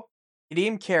Morrow,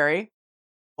 Kadeem Carey,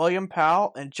 William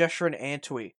Powell, and Jeshurun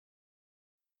Antwi.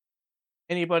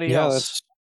 Anybody else?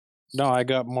 No, I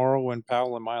got Morrow and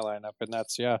Powell in my lineup, and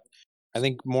that's I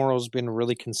think Morrow's been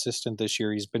really consistent this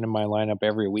year. He's been in my lineup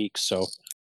every week, so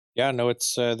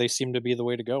it's they seem to be the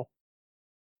way to go.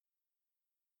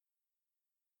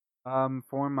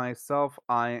 For myself,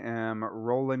 I am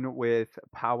rolling with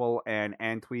Powell and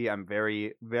Antwi. I'm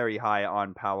very, very high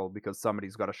on Powell because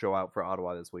somebody's got to show out for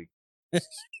Ottawa this week.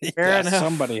 Fair enough.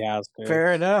 Somebody has to.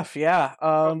 Fair enough, yeah.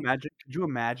 Could you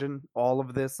imagine all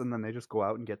of this and then they just go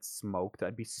out and get smoked?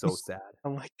 I'd be so sad.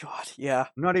 Oh my god, yeah.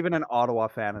 I'm not even an Ottawa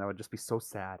fan, and I would just be so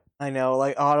sad. I know,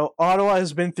 like Ottawa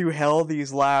has been through hell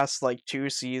these last 2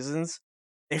 seasons.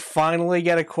 They finally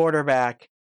get a quarterback,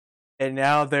 and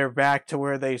now they're back to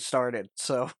where they started.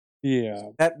 So Yeah.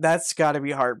 that's got to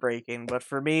be heartbreaking. But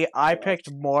for me, I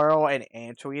picked Morrow and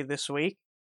Antwi this week.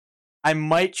 I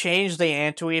might change the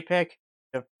Antwi pick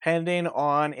depending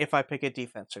on if I pick a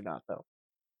defense or not, though.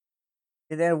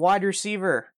 And then wide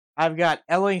receiver, I've got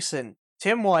Ellingson,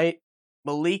 Tim White,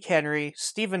 Malik Henry,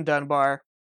 Stephen Dunbar,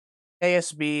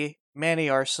 ASB, Manny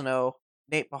Arsenault,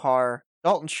 Nate Bahar,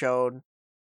 Dalton Schoen,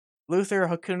 Luther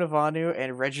Hakunavanu,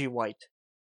 and Reggie White.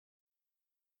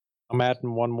 I'm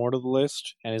adding one more to the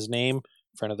list, and his name,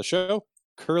 friend of the show,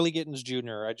 Curly Gittens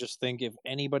Jr. I just think if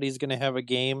anybody's going to have a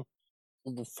game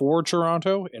for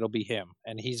Toronto, it'll be him,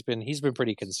 and he's been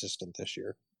pretty consistent this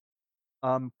year.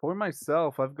 For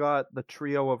myself, I've got the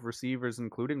trio of receivers,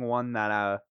 including one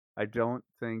that I don't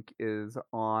think is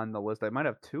on the list. I might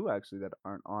have two actually that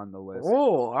aren't on the list.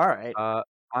 Oh, all right.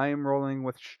 I am rolling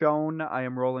with Schoen. I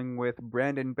am rolling with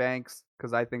Brandon Banks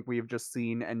because I think we've just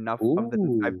seen enough of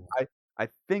the. I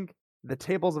think the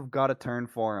tables have got to turn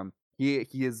for him. He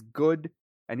is good,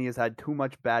 and he has had too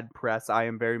much bad press. I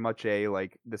am very much a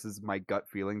this is my gut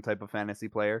feeling type of fantasy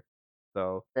player.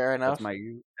 So fair enough.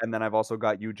 And then I've also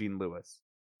got Eugene Lewis.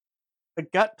 The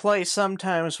gut play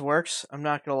sometimes works. I'm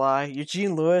not gonna lie.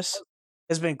 Eugene Lewis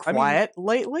has been quiet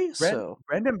lately.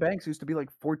 Brandon Banks used to be like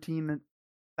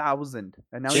 14,000,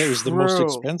 and now he's the most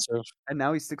expensive, and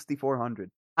now he's 6,400.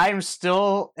 I'm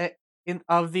still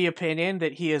of the opinion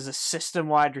that he is a system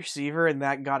wide receiver, and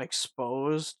that got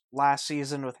exposed last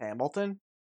season with Hamilton.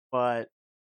 But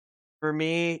for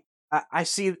me, I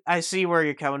see where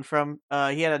you're coming from.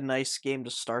 He had a nice game to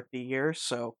start the year,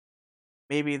 so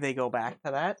maybe they go back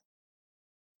to that.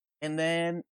 And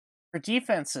then for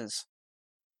defenses,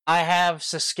 I have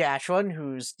Saskatchewan,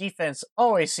 whose defense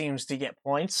always seems to get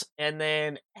points, and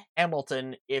then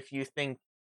Hamilton, if you think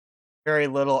very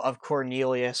little of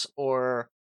Cornelius, or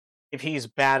if he's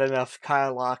bad enough,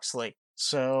 Kyle Loxley.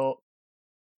 So,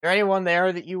 is there anyone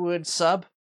there that you would sub?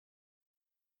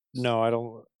 No, I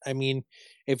don't. I mean,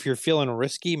 if you're feeling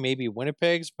risky, maybe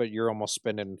Winnipeg's, but you're almost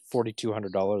spending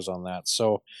 $4,200 on that.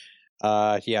 So,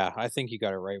 yeah, I think you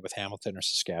got it right with Hamilton or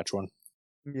Saskatchewan.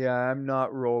 Yeah, I'm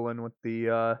not rolling with the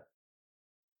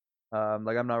I'm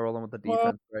not rolling with the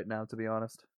defense right now, to be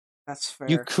honest. That's fair.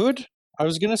 You could. I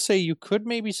was gonna say you could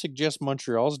maybe suggest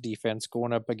Montreal's defense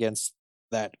going up against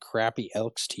that crappy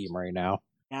Elks team right now.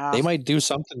 Yeah, they might do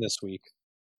something this week.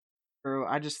 True.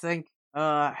 I just think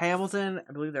Hamilton,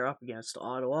 I believe they're up against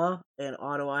Ottawa, and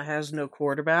Ottawa has no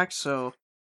quarterback, so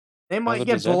they might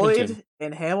get bullied,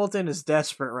 and Hamilton is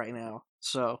desperate right now.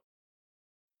 So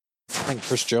I think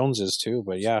Chris Jones is too,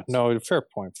 but yeah, no, fair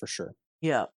point for sure.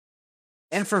 Yeah.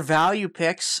 And for value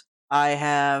picks, I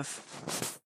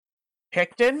have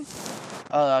Picton,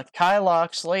 Kyle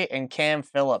Loxley, and Cam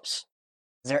Phillips.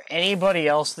 Is there anybody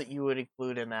else that you would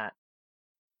include in that?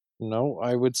 No,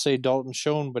 I would say Dalton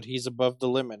Schoen, but he's above the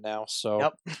limit now. So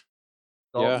yep.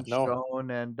 Dalton Schoen,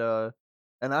 and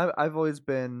I've always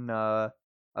been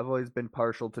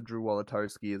partial to Drew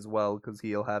Wolodarski as well, because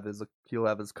he'll have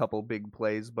his couple big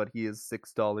plays, but he is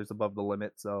 $6 above the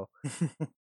limit. So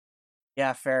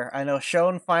yeah, fair. I know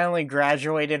Schoen finally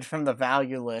graduated from the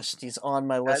value list. He's on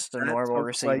my list of normal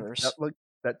receivers.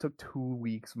 That took 2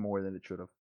 weeks more than it should have.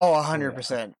 Oh,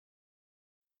 100%.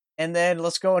 And then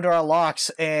let's go into our locks,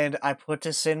 and I put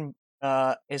this in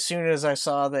as soon as I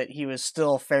saw that he was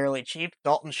still fairly cheap.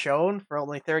 Dalton Schoen for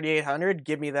only $3,800.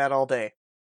 Give me that all day.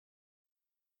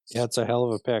 Yeah, it's a hell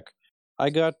of a pick.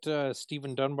 I got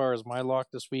Stephen Dunbar as my lock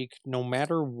this week. No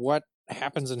matter what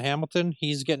happens in Hamilton,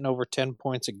 he's getting over 10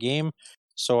 points a game.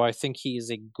 So I think he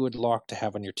is a good lock to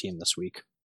have on your team this week.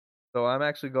 So I'm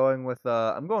actually going with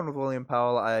William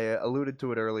Powell. I alluded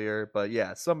to it earlier, but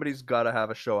yeah, somebody's got to have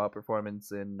a show up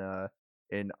performance in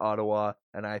Ottawa,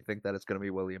 and I think that it's going to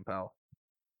be William Powell.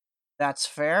 That's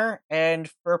fair.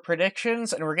 And for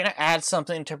predictions, and we're going to add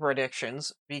something to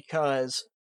predictions because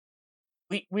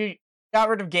we got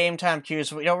rid of game time cues,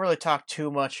 but we don't really talk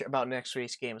too much about next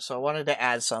week's game, so I wanted to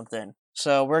add something.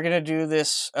 So we're going to do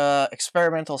this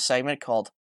experimental segment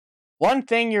called One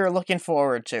Thing You're Looking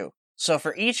Forward To. So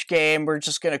for each game, we're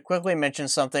just going to quickly mention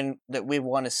something that we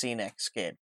want to see next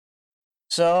game.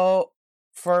 So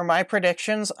for my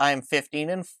predictions, I'm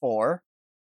 15-4.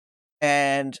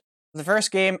 And the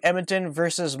first game, Edmonton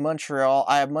versus Montreal,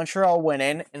 I have Montreal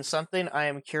winning. And something I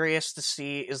am curious to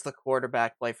see is the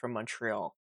quarterback play from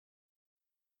Montreal.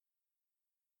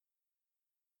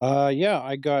 Yeah,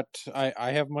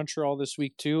 I have Montreal this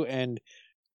week too, and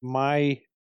my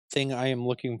thing I am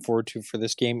looking forward to for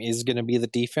this game is going to be the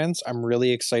defense. I'm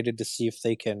really excited to see if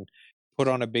they can put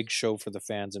on a big show for the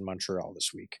fans in Montreal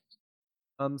this week.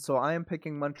 So I am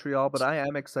picking Montreal, but I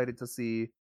am excited to see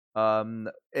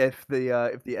if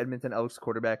the Edmonton Elks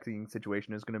quarterbacking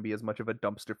situation is going to be as much of a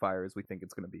dumpster fire as we think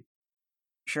it's going to be.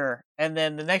 Sure. And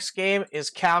then the next game is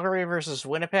Calgary versus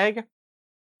Winnipeg.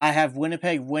 I have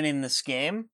Winnipeg winning this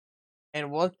game. And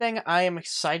one thing I am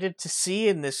excited to see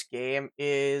in this game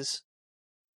is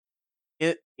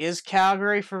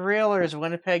Calgary for real, or is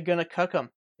Winnipeg going to cook them?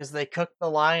 Because they cooked the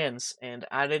Lions, and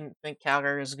I didn't think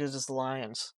Calgary was as good as the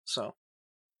Lions. So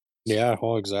Yeah,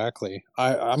 well, exactly.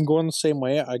 I'm going the same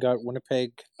way. I got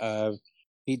Winnipeg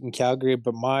beating Calgary,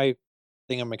 but my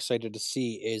thing I'm excited to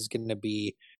see is going to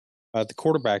be the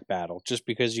quarterback battle, just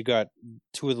because you got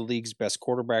two of the league's best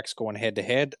quarterbacks going head to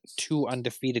head, two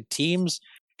undefeated teams,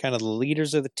 kind of the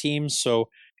leaders of the teams. So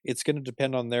it's going to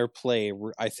depend on their play,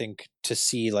 I think, to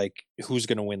see like who's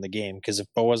going to win the game. Because if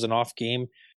Bo has an off game,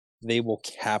 they will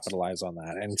capitalize on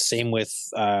that. And same with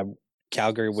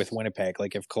Calgary with Winnipeg.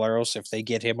 Like if Collaros, if they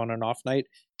get him on an off night,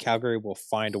 Calgary will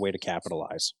find a way to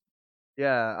capitalize.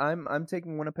 Yeah, I'm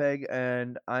taking Winnipeg,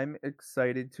 and I'm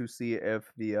excited to see if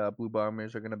the Blue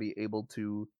Bombers are going to be able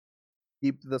to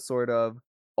keep the sort of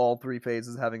all three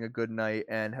phases having a good night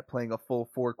and playing a full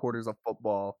 4 quarters of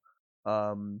football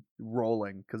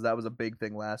rolling, because that was a big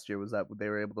thing last year, was that they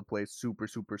were able to play super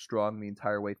strong the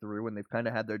entire way through, and they've kind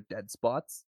of had their dead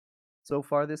spots so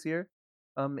far this year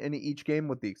in each game,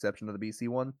 with the exception of the BC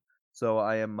one. So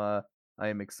I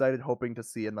am excited, hoping to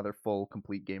see another full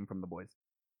complete game from the boys.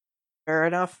 fair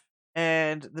enough.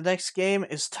 And the next game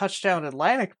is Touchdown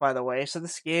Atlantic, by the way. So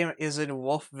this game is in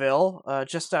Wolfville,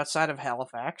 just outside of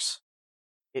Halifax.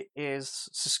 It is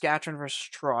Saskatchewan versus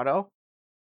Toronto.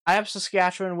 I have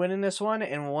Saskatchewan winning this one,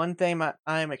 and one thing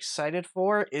I'm excited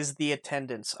for is the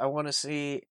attendance. I want to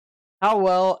see how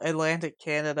well Atlantic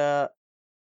Canada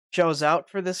shows out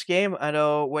for this game. I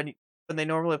know when they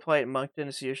normally play at Moncton,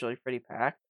 it's usually pretty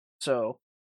packed. So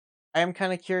I am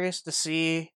kind of curious to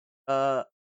see how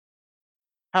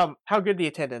good the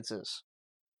attendance is.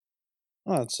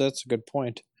 Oh, that's a good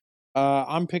point.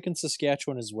 I'm picking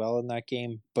Saskatchewan as well in that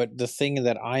game, but the thing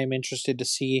that I am interested to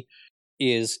see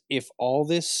is if all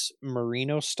this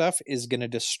Marino stuff is going to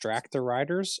distract the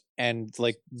Riders, and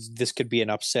like this could be an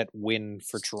upset win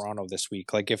for Toronto this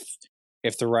week. Like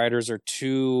if the Riders are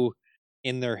too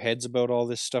in their heads about all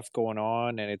this stuff going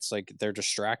on and it's like they're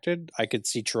distracted, I could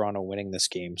see Toronto winning this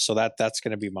game. So that's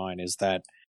going to be mine. Is the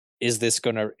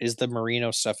Marino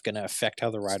stuff going to affect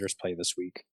how the Riders play this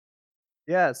week?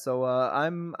 Yeah, so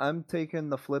I'm taking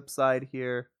the flip side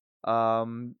here,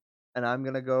 and I'm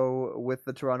gonna go with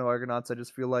the Toronto Argonauts. I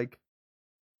just feel like,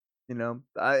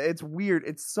 it's weird.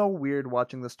 It's so weird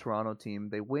watching this Toronto team.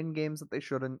 They win games that they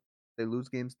shouldn't. They lose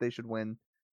games they should win.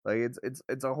 Like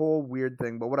it's a whole weird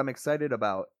thing. But what I'm excited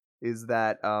about is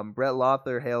that Brett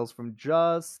Lothar hails from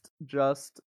just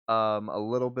a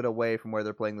little bit away from where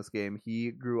they're playing this game.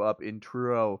 He grew up in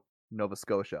Truro, Nova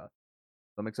Scotia.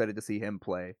 I'm excited to see him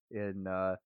play in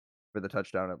for the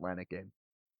Touchdown Atlantic game.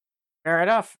 Fair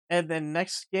enough. And then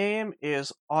next game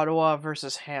is Ottawa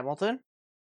versus Hamilton.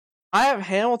 I have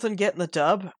Hamilton getting the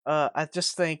dub. I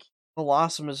just think the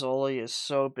loss of Mazzoli is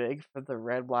so big for the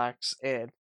Red Blacks,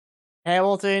 and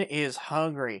Hamilton is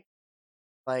hungry.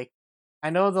 Like, I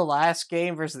know the last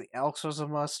game versus the Elks was a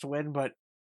must win, but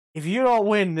if you don't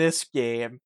win this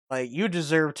game, like, you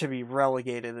deserve to be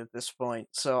relegated at this point.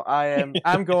 So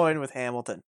I'm going with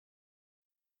Hamilton.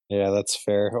 Yeah, that's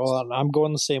fair. Well, I'm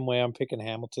going the same way. I'm picking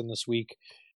Hamilton this week.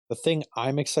 The thing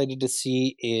I'm excited to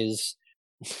see is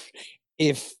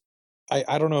if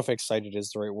I don't know if excited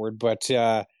is the right word, but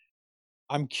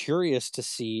I'm curious to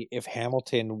see if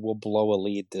Hamilton will blow a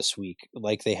lead this week,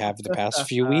 like they have the past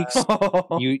few weeks.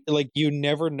 You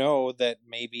never know that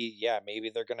maybe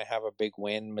they're gonna have a big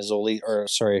win.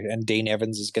 And Dane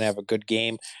Evans is gonna have a good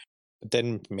game. But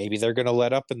then maybe they're going to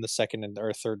let up in the second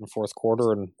or third and fourth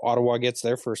quarter, and Ottawa gets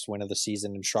their first win of the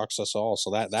season and shocks us all.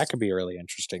 So that could be really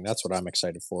interesting. That's what I'm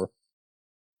excited for.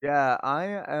 Yeah,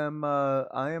 I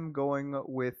am going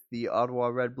with the Ottawa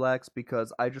Red Blacks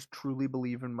because I just truly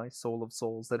believe in my soul of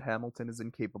souls that Hamilton is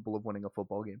incapable of winning a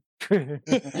football game. For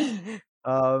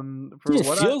It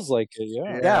what feels like it,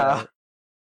 yeah. Yeah.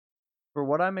 For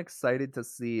what I'm excited to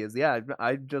see is,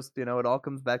 I just, it all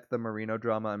comes back to the Marino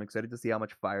drama. I'm excited to see how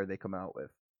much fire they come out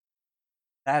with.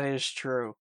 That is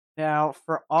true. Now,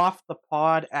 for off the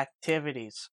pod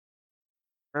activities,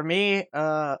 for me,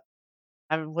 I've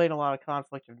been playing a lot of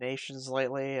Conflict of Nations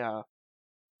lately.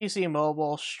 PC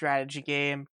mobile strategy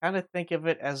game. Kind of think of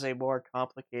it as a more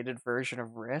complicated version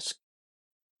of Risk.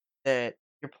 That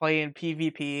you're playing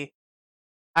PvP.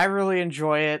 I really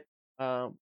enjoy it,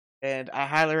 and I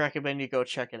highly recommend you go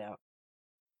check it out.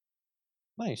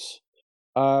 Nice.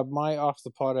 My off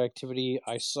the pod activity,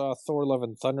 I saw Thor: Love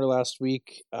and Thunder last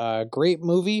week. Great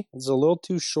movie. It's a little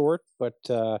too short, but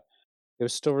it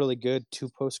was still really good. 2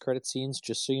 post-credit scenes,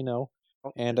 just so you know.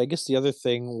 And I guess the other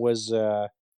thing was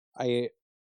I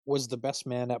was the best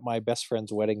man at my best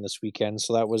friend's wedding this weekend,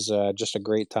 so that was just a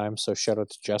great time. So shout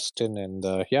out to Justin, and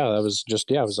yeah, that was it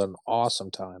was an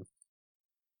awesome time.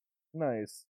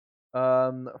 Nice.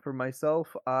 For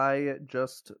myself, I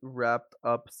just wrapped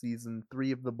up season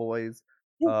 3 of The Boys.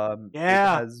 It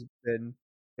Yeah. has been,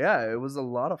 yeah, it was a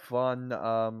lot of fun.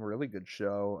 Really good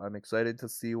show. I'm excited to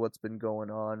see what's been going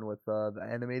on with the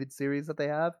animated series that they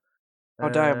have. Oh,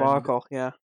 And Diabolical,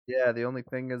 yeah. yeah, the only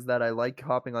thing is that I like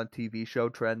hopping on TV show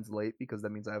trends late because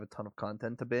that means I have a ton of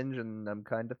content to binge, and I'm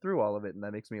kind of through all of it, and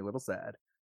that makes me a little sad.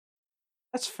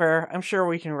 That's fair. I'm sure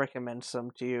we can recommend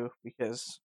some to you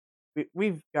because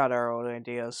we've got our own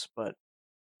ideas, but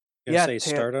Gonna yeah, say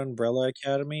start Umbrella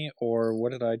Academy, or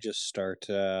what did I just start?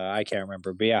 I can't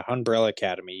remember, but yeah, Umbrella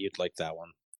Academy. You'd like that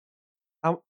one.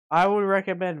 I would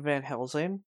recommend Van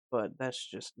Helsing, but that's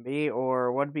just me.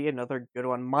 Or would be another good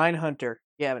one, Mindhunter.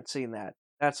 You haven't seen that?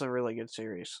 That's a really good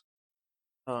series.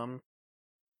 But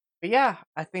yeah,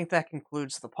 I think that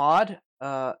concludes the pod.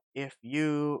 If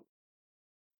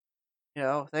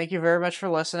thank you very much for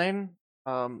listening.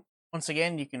 Once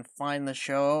again, you can find the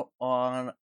show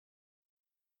on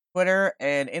Twitter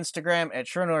and Instagram at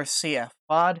True North CF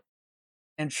Pod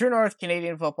and True North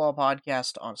Canadian Football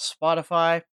Podcast on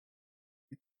Spotify.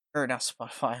 Or not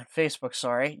Spotify, on Facebook,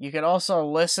 sorry. You can also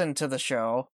listen to the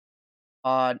show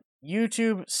on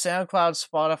YouTube, SoundCloud,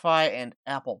 Spotify, and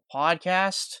Apple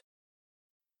Podcast.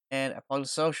 And I plugged the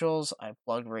socials. I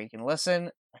plugged where you can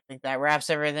listen. I think that wraps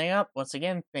everything up. Once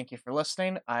again, thank you for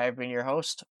listening. I've been your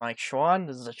host, Mike Schwan.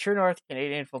 This is the True North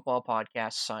Canadian Football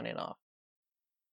Podcast signing off.